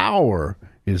power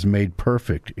is made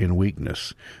perfect in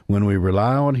weakness." When we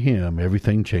rely on him,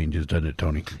 everything changes, doesn't it,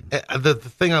 Tony? The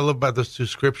thing I love about those two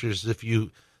scriptures, if you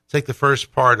take the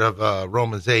first part of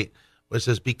Romans 8, where it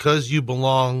says, because you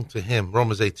belong to him,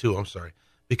 Romans 8:2, I'm sorry,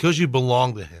 because you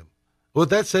belong to him. What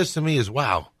that says to me is,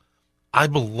 wow, I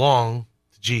belong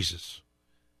to Jesus.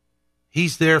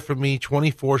 He's there for me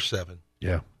 24/7.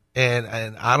 Yeah. And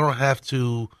I don't have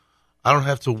to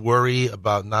worry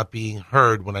about not being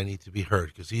heard when I need to be heard,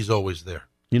 because he's always there.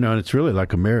 You know, and it's really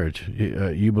like a marriage.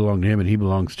 You belong to him and he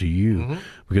belongs to you,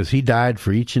 because he died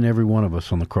for each and every one of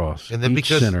us on the cross. And then each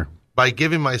because sinner. by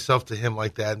giving myself to him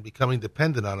like that and becoming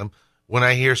dependent on him, when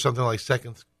I hear something like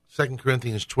 2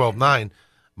 Corinthians 12:9,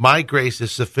 my grace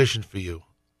is sufficient for you,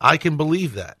 I can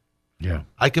believe that. Yeah.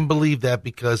 I can believe that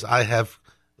because I have,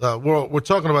 we're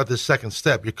talking about this second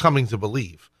step. You're coming to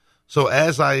believe. So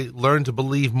as I learn to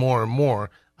believe more and more,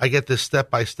 I get this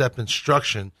step-by-step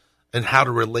instruction and how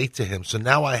to relate to him. So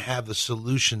now I have the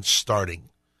solution starting.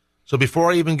 So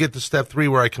before I even get to step 3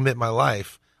 where I commit my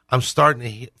life, I'm starting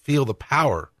to feel the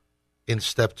power in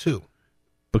step 2.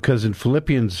 Because in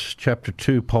Philippians chapter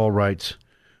 2, Paul writes,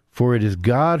 "For it is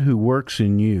God who works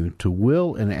in you to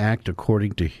will and act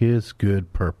according to his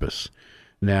good purpose."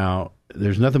 Now,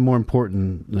 there's nothing more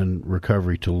important than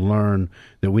recovery, to learn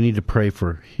that we need to pray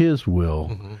for his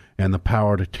will and the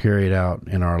power to carry it out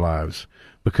in our lives.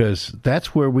 Because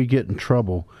that's where we get in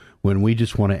trouble, when we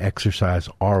just want to exercise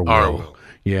our will. Our will.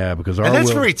 Yeah, because And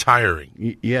that's very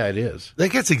tiring. Yeah, it is. That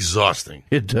gets exhausting.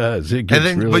 It does. It gets And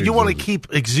then, really but you want to exhausting.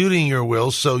 keep exuding your will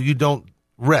so you don't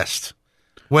rest.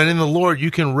 When in the Lord,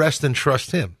 you can rest and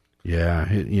trust him. Yeah,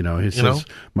 he says,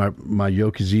 my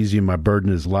yoke is easy and my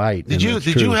burden is light. Did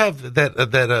you have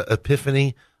that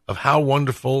epiphany of how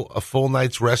wonderful a full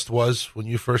night's rest was when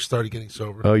you first started getting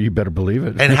sober? Oh, you better believe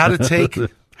it. And how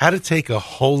to take a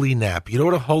holy nap. You know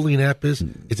what a holy nap is?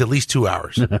 It's at least 2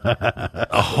 hours.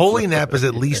 A holy nap is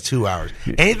at least 2 hours.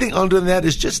 Anything under that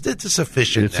is it's a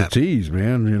sufficient It's nap. a tease,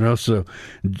 man. So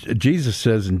Jesus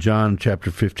says in John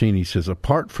chapter 15, he says,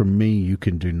 "Apart from me, you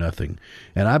can do nothing."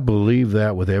 And I believe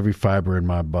that with every fiber in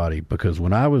my body, because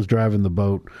when I was driving the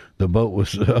boat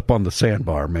was up on the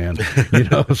sandbar, man.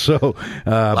 So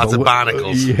Lots of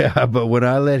barnacles. Yeah, but when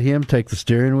I let him take the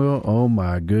steering wheel, oh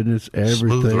my goodness,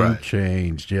 everything ride.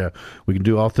 changed. Yeah, we can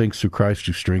do all things through Christ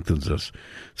who strengthens us.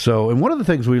 So, and one of the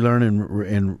things we learn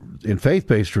in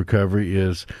faith-based recovery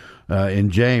is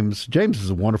in James. James is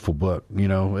a wonderful book.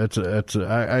 Sometimes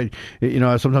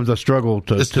I struggle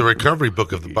to. It's the recovery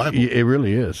book of the Bible. It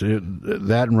really is.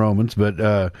 That and Romans, but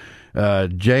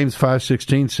James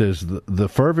 5:16 says the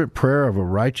fervent prayer of a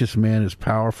righteous man is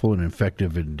powerful and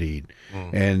effective indeed.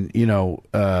 And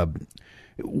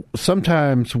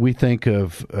sometimes we think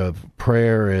of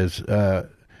prayer as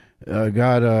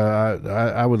God,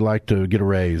 I would like to get a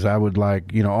raise. I would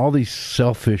like, all these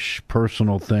selfish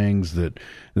personal things that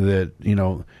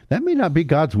may not be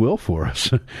God's will for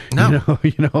us.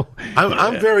 No.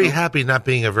 I'm very happy not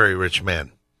being a very rich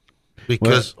man,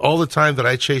 because all the time that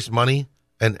I chased money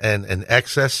and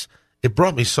excess, it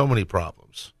brought me so many problems.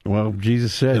 Well,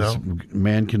 Jesus says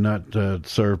man cannot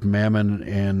serve mammon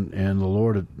and the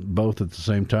Lord both at the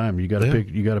same time. You got to pick.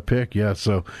 You got to pick. Yeah.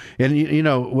 So, and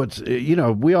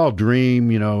we all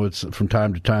dream. It's from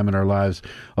time to time in our lives.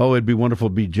 Oh, it'd be wonderful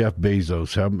to be Jeff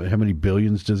Bezos. How many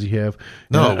billions does he have?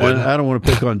 No, I don't want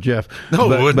to pick on Jeff.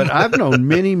 No, but I've known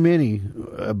many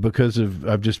because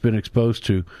I've just been exposed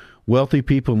to wealthy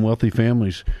people and wealthy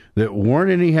families that weren't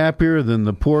any happier than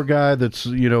the poor guy that's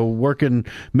working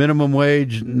minimum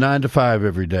wage 9 to 5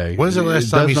 every day. When's the last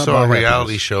time you saw a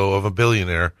reality show of a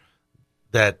billionaire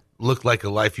that looked like a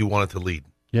life you wanted to lead?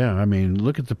 Yeah, I mean,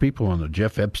 look at the people on the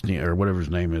Jeff Epstein or whatever his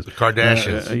name is. The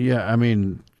Kardashians. Yeah, I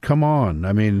mean, come on.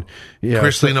 I mean, yeah.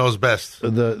 Chrisley knows best.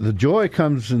 The joy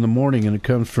comes in the morning, and it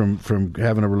comes from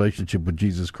having a relationship with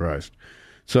Jesus Christ.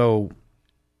 So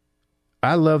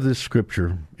I love this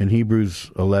scripture in Hebrews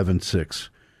 11:6,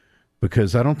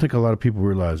 because I don't think a lot of people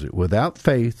realize it. Without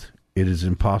faith, it is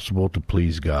impossible to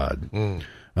please God.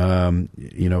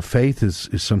 Faith is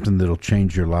something that'll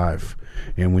change your life.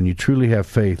 And when you truly have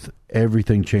faith,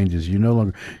 everything changes. You no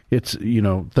longer, it's,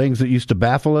 things that used to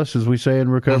baffle us, as we say in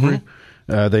recovery,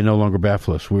 they no longer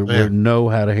baffle us. We know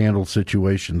how to handle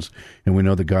situations, and we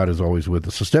know that God is always with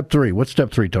us. So step 3, what's step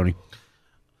 3, Tony?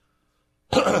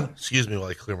 Excuse me while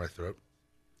I clear my throat.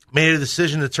 Made a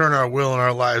decision to turn our will and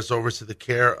our lives over to the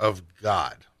care of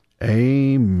God.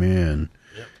 Amen.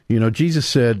 Yep. Jesus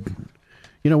said,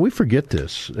 we forget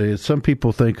this. Some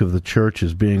people think of the church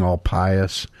as being all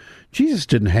pious. Jesus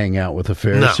didn't hang out with the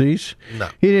Pharisees. No.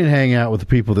 He didn't hang out with the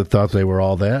people that thought they were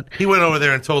all that. He went over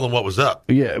there and told them what was up.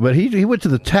 Yeah, but he went to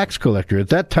the tax collector. At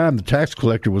that time, the tax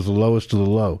collector was the lowest of the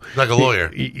low. Like a lawyer.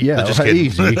 Yeah, Just kidding.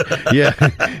 easy. Yeah,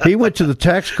 he went to the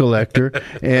tax collector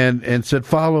and said,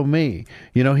 "Follow me."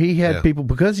 He had people,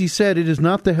 because he said, "It is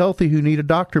not the healthy who need a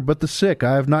doctor, but the sick.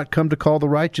 I have not come to call the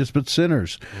righteous, but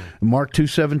sinners." Mark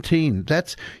 2:17.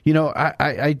 That's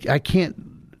I can't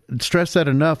stress that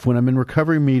enough when I'm in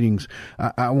recovery meetings.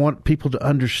 I want people to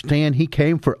understand he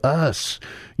came for us.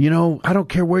 I don't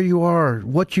care where you are,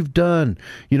 what you've done.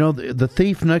 The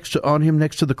thief on him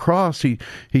next to the cross, he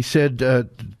said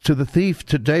to the thief,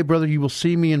 "Today, brother, you will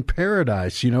see me in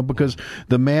paradise," because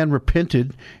the man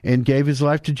repented and gave his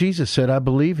life to Jesus, said, "I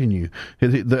believe in you."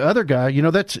 The other guy,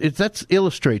 that's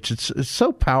illustrates, it's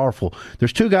so powerful.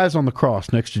 There's two guys on the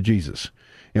cross next to Jesus.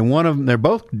 And one of them, they're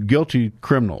both guilty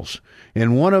criminals.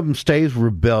 And one of them stays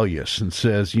rebellious and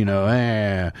says,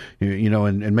 and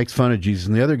makes fun of Jesus.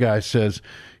 And the other guy says,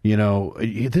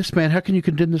 this man, how can you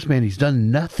condemn this man? He's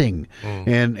done nothing.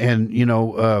 And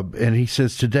he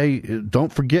says, "Today,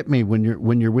 don't forget me when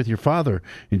you're with your Father."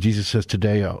 And Jesus says,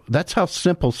 "Today," that's how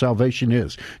simple salvation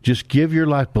is. Just give your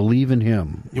life, believe in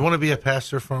him. You want to be a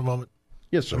pastor for a moment?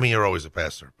 Yes, sir. I mean, you're always a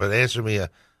pastor, but answer me a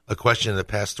question in a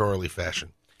pastorally fashion.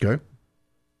 Okay.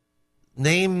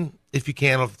 Name, if you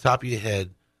can, off the top of your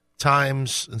head,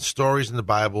 times and stories in the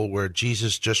Bible where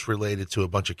Jesus just related to a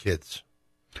bunch of kids.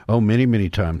 Oh, many, many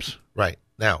times. Right.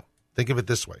 Now, think of it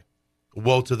this way.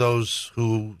 Woe to those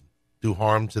who do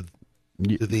harm to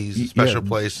these special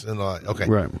place. And okay.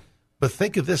 Right. But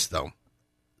think of this, though.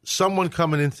 Someone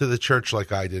coming into the church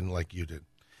like I did and like you did.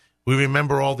 We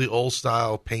remember all the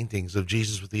old-style paintings of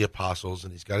Jesus with the apostles,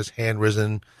 and he's got his hand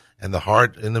risen and the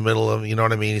heart in the middle of, you know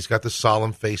what I mean? He's got the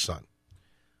solemn face on.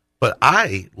 But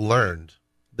I learned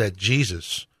that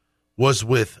Jesus was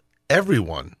with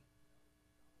everyone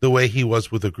the way he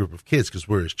was with a group of kids, because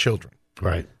we're his children.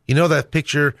 Right. You know that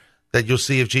picture that you'll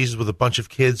see of Jesus with a bunch of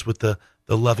kids with the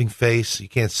loving face? You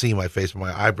can't see my face, but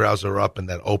my eyebrows are up and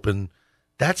that open.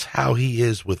 That's how he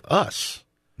is with us.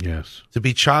 Yes. To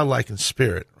be childlike in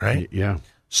spirit, right? Yeah.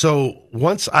 So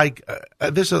once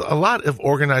there's a lot of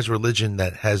organized religion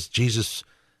that has Jesus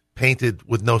painted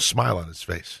with no smile on his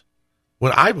face.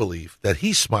 When I believe that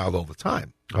he smiled all the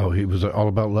time. Oh, he was all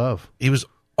about love. He was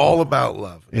all about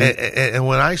love. And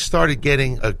when I started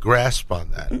getting a grasp on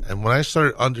that, and when I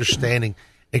started understanding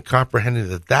and comprehending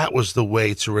that was the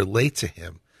way to relate to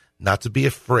him, not to be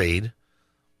afraid,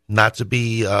 not to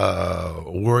be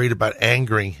worried about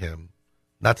angering him,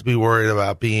 not to be worried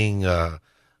about being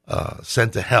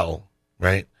sent to hell,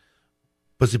 right?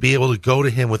 But to be able to go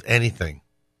to him with anything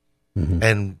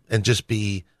and just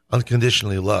be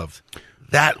unconditionally loved.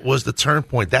 That was the turn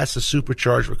point. That's the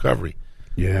supercharged recovery.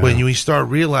 Yeah. When you start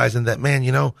realizing that, man,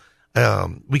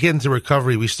 we get into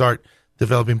recovery, we start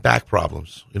developing back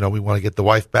problems. We want to get the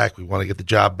wife back. We want to get the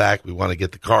job back. We want to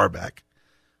get the car back.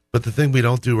 But the thing we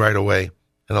don't do right away,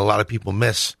 and a lot of people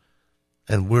miss,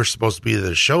 and we're supposed to be there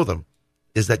to show them,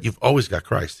 is that you've always got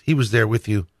Christ. He was there with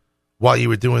you while you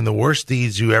were doing the worst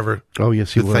deeds you ever he could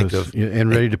was. think of. And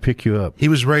ready to pick you up. He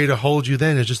was ready to hold you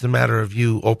then. It's just a matter of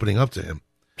you opening up to him.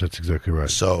 That's exactly right.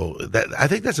 So I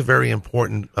think that's a very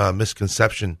important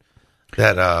misconception,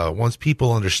 that once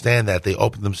people understand that, they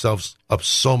open themselves up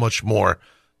so much more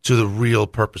to the real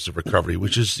purpose of recovery,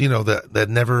 which is,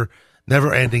 that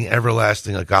never-ending,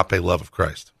 everlasting agape love of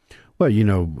Christ. Well,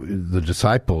 the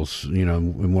disciples,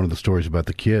 in one of the stories about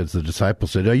the kids, the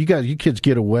disciples said, "Oh, you kids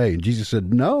get away." And Jesus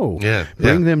said, "No,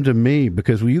 bring them to me,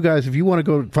 because you guys, if you want to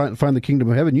go find the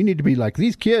kingdom of heaven, you need to be like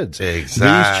these kids,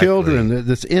 exactly. These children."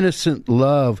 This innocent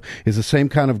love is the same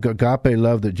kind of agape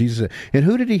love that Jesus said. And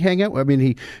who did he hang out with? I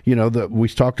mean, we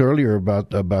talked earlier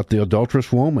about the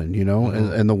adulterous woman,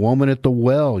 and the woman at the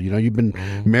well. You've been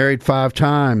married 5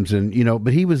 times, and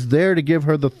but he was there to give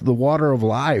her the water of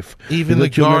life. Even the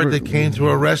guard that came to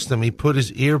arrest him, he put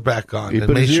his ear back on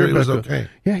and made sure he was okay.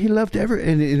 Yeah, he loved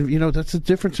and that's the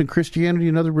difference in Christianity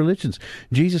and other religions.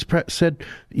 Jesus said,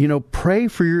 pray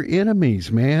for your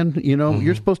enemies, man.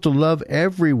 You're supposed to love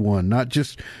everyone, not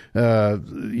just,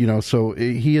 so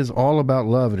he is all about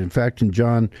love. And in fact, in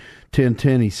John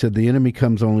 10:10, he said, "The enemy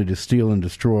comes only to steal and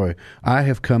destroy. I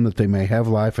have come that they may have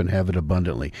life and have it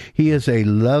abundantly." He is a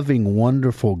loving,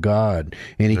 wonderful God,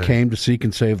 and he came to seek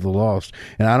and save the lost.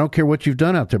 And I don't care what you've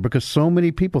done out there, because so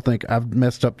many people think I've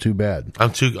messed up too bad.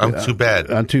 I'm too bad.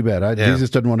 I'm too bad. Jesus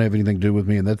doesn't want to have anything to do with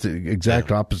me, and that's the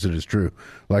exact opposite is true,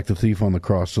 like the thief on the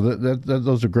cross. So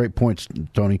those are great points,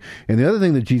 Tony. And the other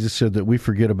thing that Jesus said that we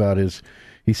forget about is,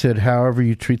 He said, however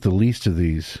you treat the least of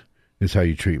these is how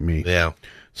you treat me. Yeah.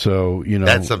 So,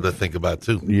 that's something to think about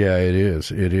too. Yeah, it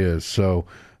is. It is. So,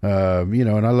 and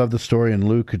I love the story in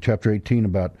Luke chapter 18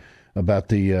 about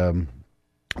the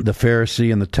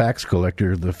Pharisee and the tax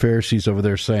collector. The Pharisee's over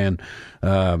there saying,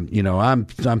 I'm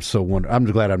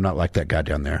glad I'm not like that guy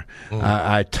down there.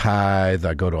 I tithe.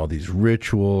 I go to all these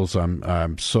rituals.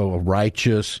 I'm so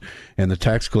righteous. And the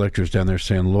tax collector's down there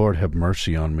saying, Lord, have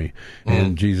mercy on me.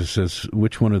 And Jesus says,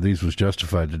 which one of these was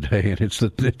justified today? And it's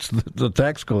the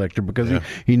tax collector, because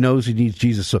he knows he needs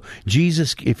Jesus. So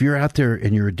Jesus, if you're out there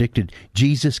and you're addicted,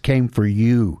 Jesus came for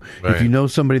you. Right. If you know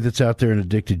somebody that's out there and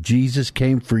addicted, Jesus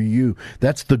came for you.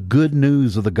 That's the good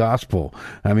news of the gospel.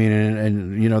 I mean,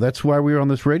 and that's why we're on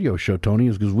this radio show, Tony,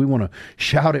 is because we want to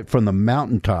shout it from the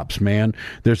mountaintops, man.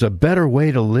 There's a better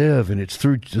way to live, and it's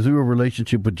through a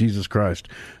relationship with Jesus Christ.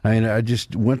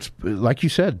 Once, like you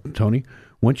said, Tony,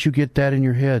 once you get that in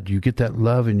your head, you get that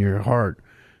love in your heart,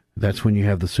 that's when you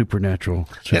have the supernatural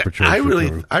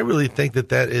supercharge. I really think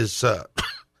that is,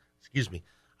 excuse me,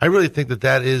 I really think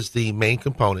that is the main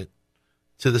component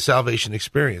to the salvation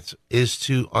experience, is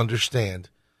to understand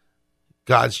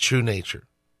God's true nature.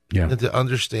 Yeah. And to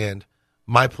understand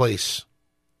my place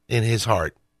in his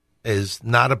heart is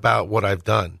not about what I've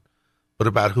done, but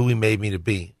about who he made me to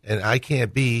be. And I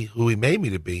can't be who he made me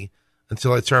to be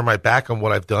until I turn my back on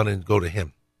what I've done and go to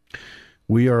him.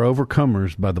 We are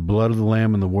overcomers by the blood of the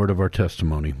Lamb and the word of our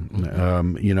testimony.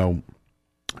 You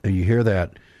hear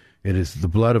that. It is the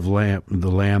blood of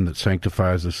the Lamb that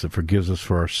sanctifies us, that forgives us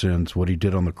for our sins, what he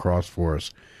did on the cross for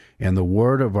us. And the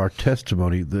word of our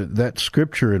testimony, that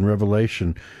scripture in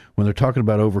Revelation, when they're talking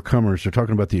about overcomers, they're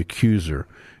talking about the accuser.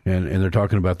 And they're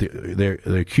talking about the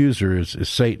accuser is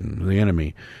Satan, the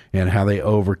enemy, and how they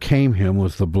overcame him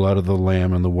was the blood of the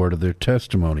Lamb and the word of their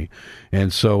testimony.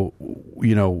 And so,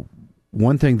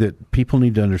 one thing that people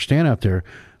need to understand out there,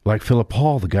 like Philip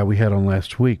Hall, the guy we had on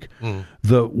last week,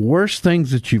 the worst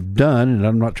things that you've done, and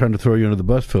I'm not trying to throw you under the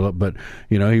bus, Philip, but,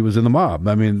 he was in the mob.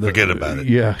 I mean, forget about it.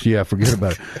 Yeah, forget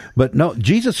about it. But no,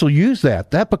 Jesus will use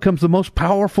that. That becomes the most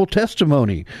powerful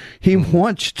testimony. He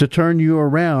wants to turn you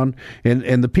around,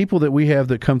 and the people that we have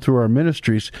that come through our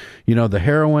ministries, the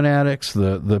heroin addicts,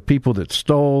 the people that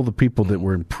stole, the people that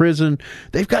were in prison,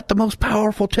 they've got the most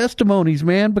powerful testimonies,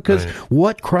 man, because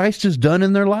what Christ has done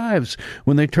in their lives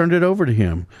when they turned it over to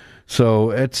him.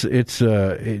 So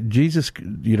Jesus,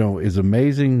 is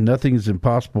amazing. Nothing is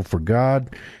impossible for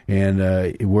God, and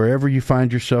wherever you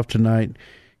find yourself tonight,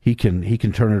 He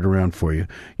can turn it around for you.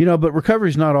 But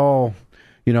recovery's not all.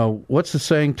 What's the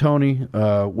saying, Tony?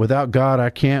 Without God, I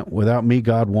can't. Without me,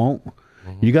 God won't.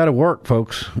 You got to work,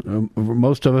 folks.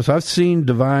 Most of us, I've seen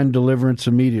divine deliverance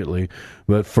immediately,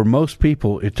 but for most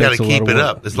people, it takes a lot of work. You got to keep it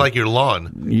up. It's like your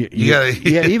lawn. Yeah,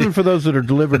 even for those that are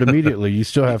delivered immediately, you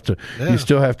still have to. Yeah. You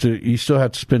still have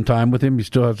to spend time with him. You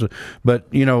still have to. But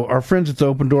our friends at the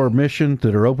Open Door Mission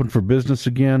that are open for business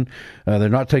again, they're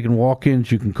not taking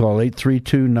walk-ins. You can call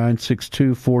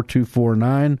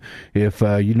 832-962-4249 if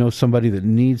you know somebody that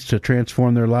needs to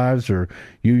transform their lives, or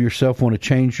you yourself want to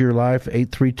change your life.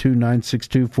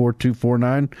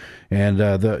 832-962-4249, and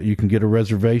you can get a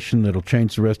reservation that'll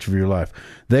change the rest of your life.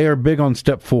 They are big on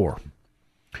step 4,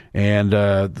 and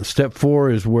the step 4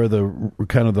 is where the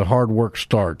kind of the hard work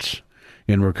starts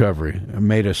in recovery.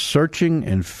 Made a searching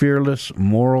and fearless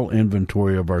moral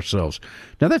inventory of ourselves.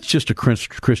 Now that's just a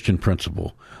Christian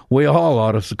principle. We all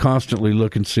ought to constantly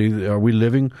look and see, are we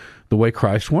living the way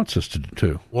Christ wants us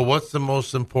to? Well, what's the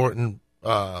most important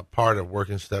part of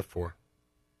working step 4?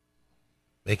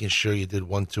 Making sure you did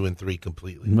 1, 2, and 3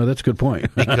 completely. No, that's a good point.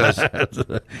 Because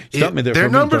they're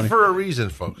numbered for a reason,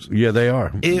 folks. Yeah, they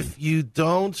are. If you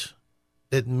don't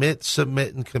admit,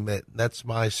 submit, and commit, that's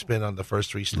my spin on the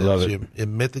first 3 steps. Love it. You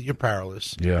admit that you're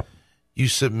powerless. Yeah. You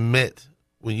submit.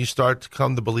 When you start to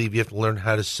come to believe, you have to learn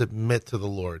how to submit to the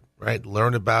Lord, right?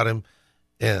 Learn about him,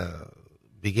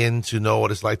 begin to know what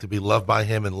it's like to be loved by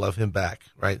him and love him back,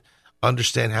 right?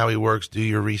 Understand how he works, do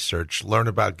your research, learn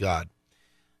about God.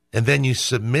 And then you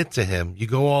submit to him. You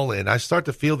go all in. I start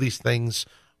to feel these things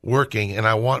working, and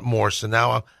I want more, so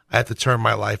now I have to turn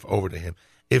my life over to him.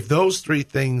 If those 3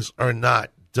 things are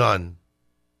not done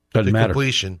to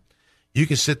completion, you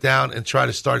can sit down and try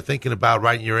to start thinking about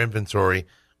writing your inventory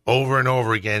over and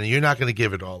over again, and you're not going to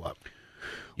give it all up.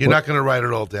 You're not going to write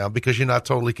it all down because you're not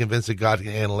totally convinced that God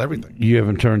can handle everything. You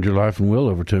haven't turned your life and will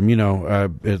over to him.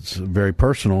 It's very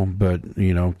personal, but,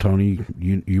 Tony,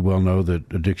 you well know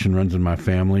that addiction runs in my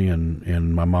family,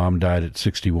 and my mom died at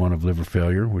 61 of liver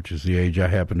failure, which is the age I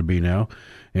happen to be now.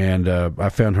 And I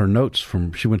found her notes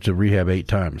she went to rehab 8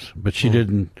 times, but she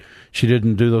didn't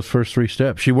do those first 3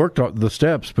 steps. She worked the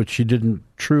steps, but she didn't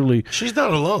truly. She's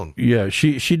not alone. Yeah,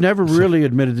 she never really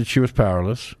admitted that she was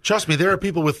powerless. Trust me, there are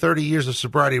people with 30 years of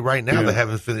sobriety right now that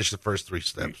haven't finished the first 3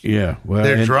 steps. Yeah, well,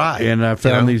 they're dry. And I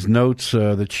found these notes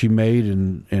that she made,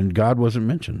 and God wasn't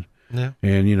mentioned. Yeah.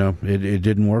 And, it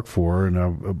didn't work for her. And,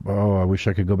 I wish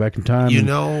I could go back in time.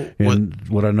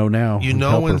 What I know now.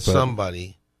 When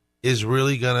somebody is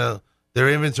really their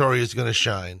inventory is going to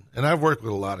shine. And I've worked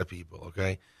with a lot of people,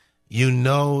 okay? You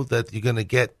know that you're going to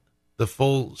get the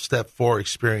full step 4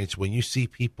 experience when you see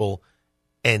people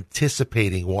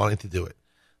anticipating wanting to do it.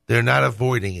 They're not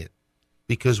avoiding it.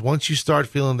 Because once you start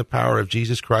feeling the power of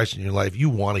Jesus Christ in your life,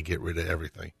 you want to get rid of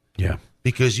everything. Yeah.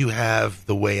 Because you have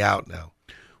the way out now.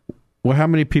 Well, how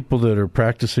many people that are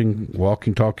practicing,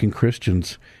 walking, talking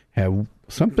Christians have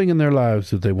something in their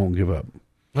lives that they won't give up?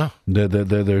 Oh.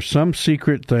 There's some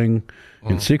secret thing,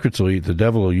 and the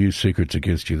devil will use secrets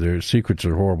against you. Their secrets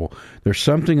are horrible. There's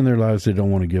something in their lives they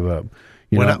don't want to give up.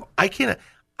 I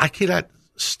cannot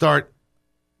start.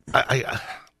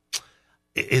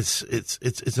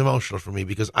 It's emotional for me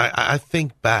because I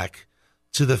think back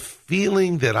to the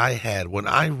feeling that I had when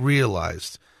I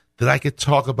realized that I could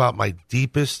talk about my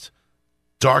deepest,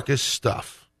 darkest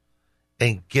stuff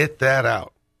and get that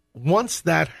out. Once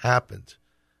that happened,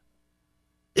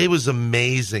 it was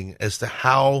amazing as to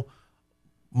how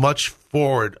much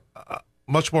more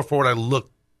forward I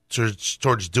looked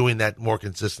towards doing that more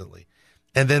consistently.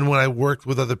 And then when I worked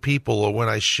with other people or when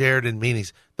I shared in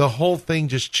meetings, the whole thing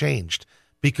just changed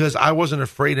because I wasn't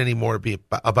afraid anymore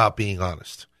about being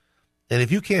honest. And if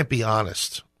you can't be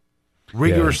honest,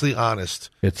 rigorously honest,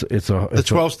 the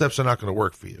 12 steps are not going to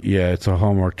work for you. Yeah, it's a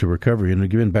hallmark to recovery. And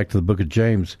again, back to the book of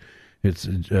James,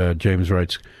 James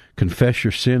writes, confess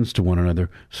your sins to one another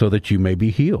so that you may be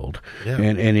healed. Yeah.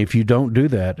 And if you don't do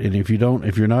that, and if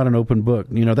you're not an open book,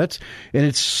 and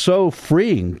it's so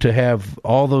freeing to have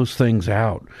all those things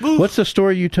out. Oof. What's the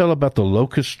story you tell about the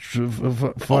locust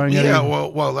flying out? Yeah,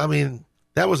 well, I mean,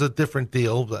 that was a different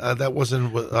deal. That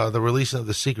wasn't the releasing of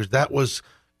the secrets. That was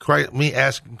me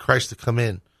asking Christ to come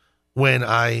in. When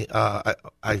I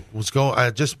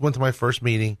just went to my first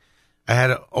meeting. I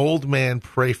had an old man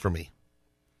pray for me.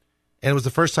 And it was the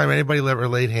first time anybody ever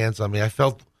laid hands on me. I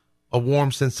felt a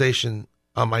warm sensation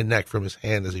on my neck from his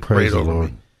hand as he prayed over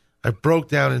me. I broke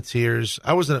down in tears.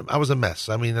 I was a mess.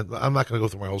 I mean, I'm not going to go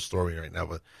through my whole story right now,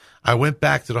 but I went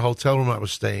back to the hotel room I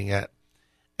was staying at.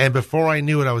 And before I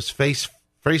knew it, I was face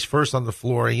first on the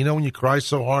floor. And when you cry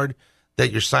so hard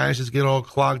that your sinuses get all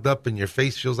clogged up and your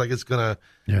face feels like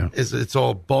it's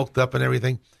all bulked up and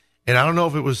everything. And I don't know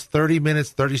if it was 30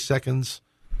 minutes, 30 seconds,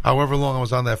 however long I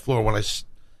was on that floor. When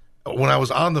I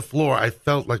was on the floor, I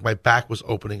felt like my back was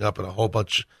opening up and a whole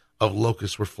bunch of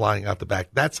locusts were flying out the back.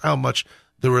 That's how much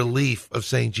the relief of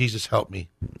saying, Jesus, help me.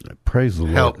 Praise the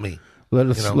Lord. Help me. Let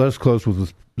us close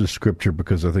with the scripture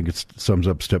because I think it sums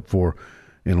up step 4.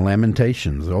 In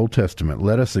Lamentations, the Old Testament,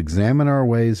 let us examine our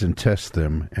ways and test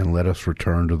them, and let us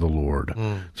return to the Lord.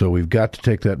 So we've got to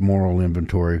take that moral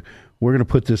inventory. We're going to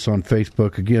put this on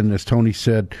Facebook. Again, as Tony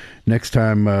said, next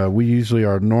time we usually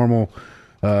our normal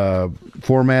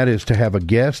format is to have a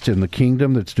guest in the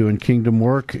kingdom that's doing kingdom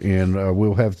work, and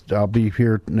I'll be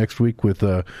here next week with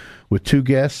 2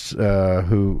 guests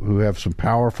who have some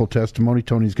powerful testimony.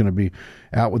 Tony's going to be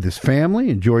out with his family.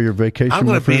 Enjoy your vacation. I'm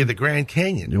going to be at the Grand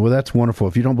Canyon. Well, that's wonderful.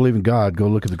 If you don't believe in God, go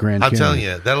look at the Grand Canyon. I'm telling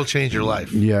you, that'll change your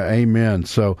life. Yeah, amen.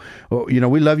 So, we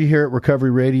love you here at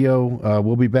Recovery Radio.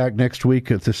 We'll be back next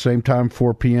week at the same time,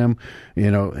 4 p.m.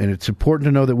 And it's important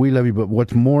to know that we love you, but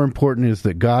what's more important is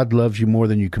that God loves you more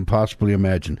than you can possibly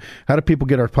imagine. How do people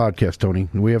get our podcast, Tony?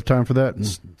 Do we have time for that?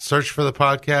 Search for the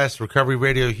podcast, Recovery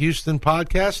Radio Houston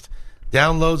Podcast.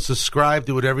 Download, subscribe,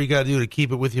 do whatever you got to do to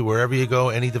keep it with you wherever you go,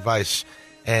 any device.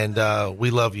 And we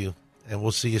love you, and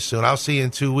we'll see you soon. I'll see you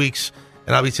in 2 weeks,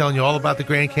 and I'll be telling you all about the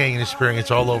Grand Canyon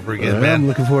experience all over again, man. I'm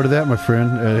looking forward to that, my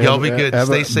friend. Y'all be good.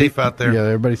 Stay safe out there. Yeah,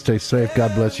 everybody stay safe.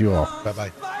 God bless you all.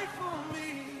 Bye-bye.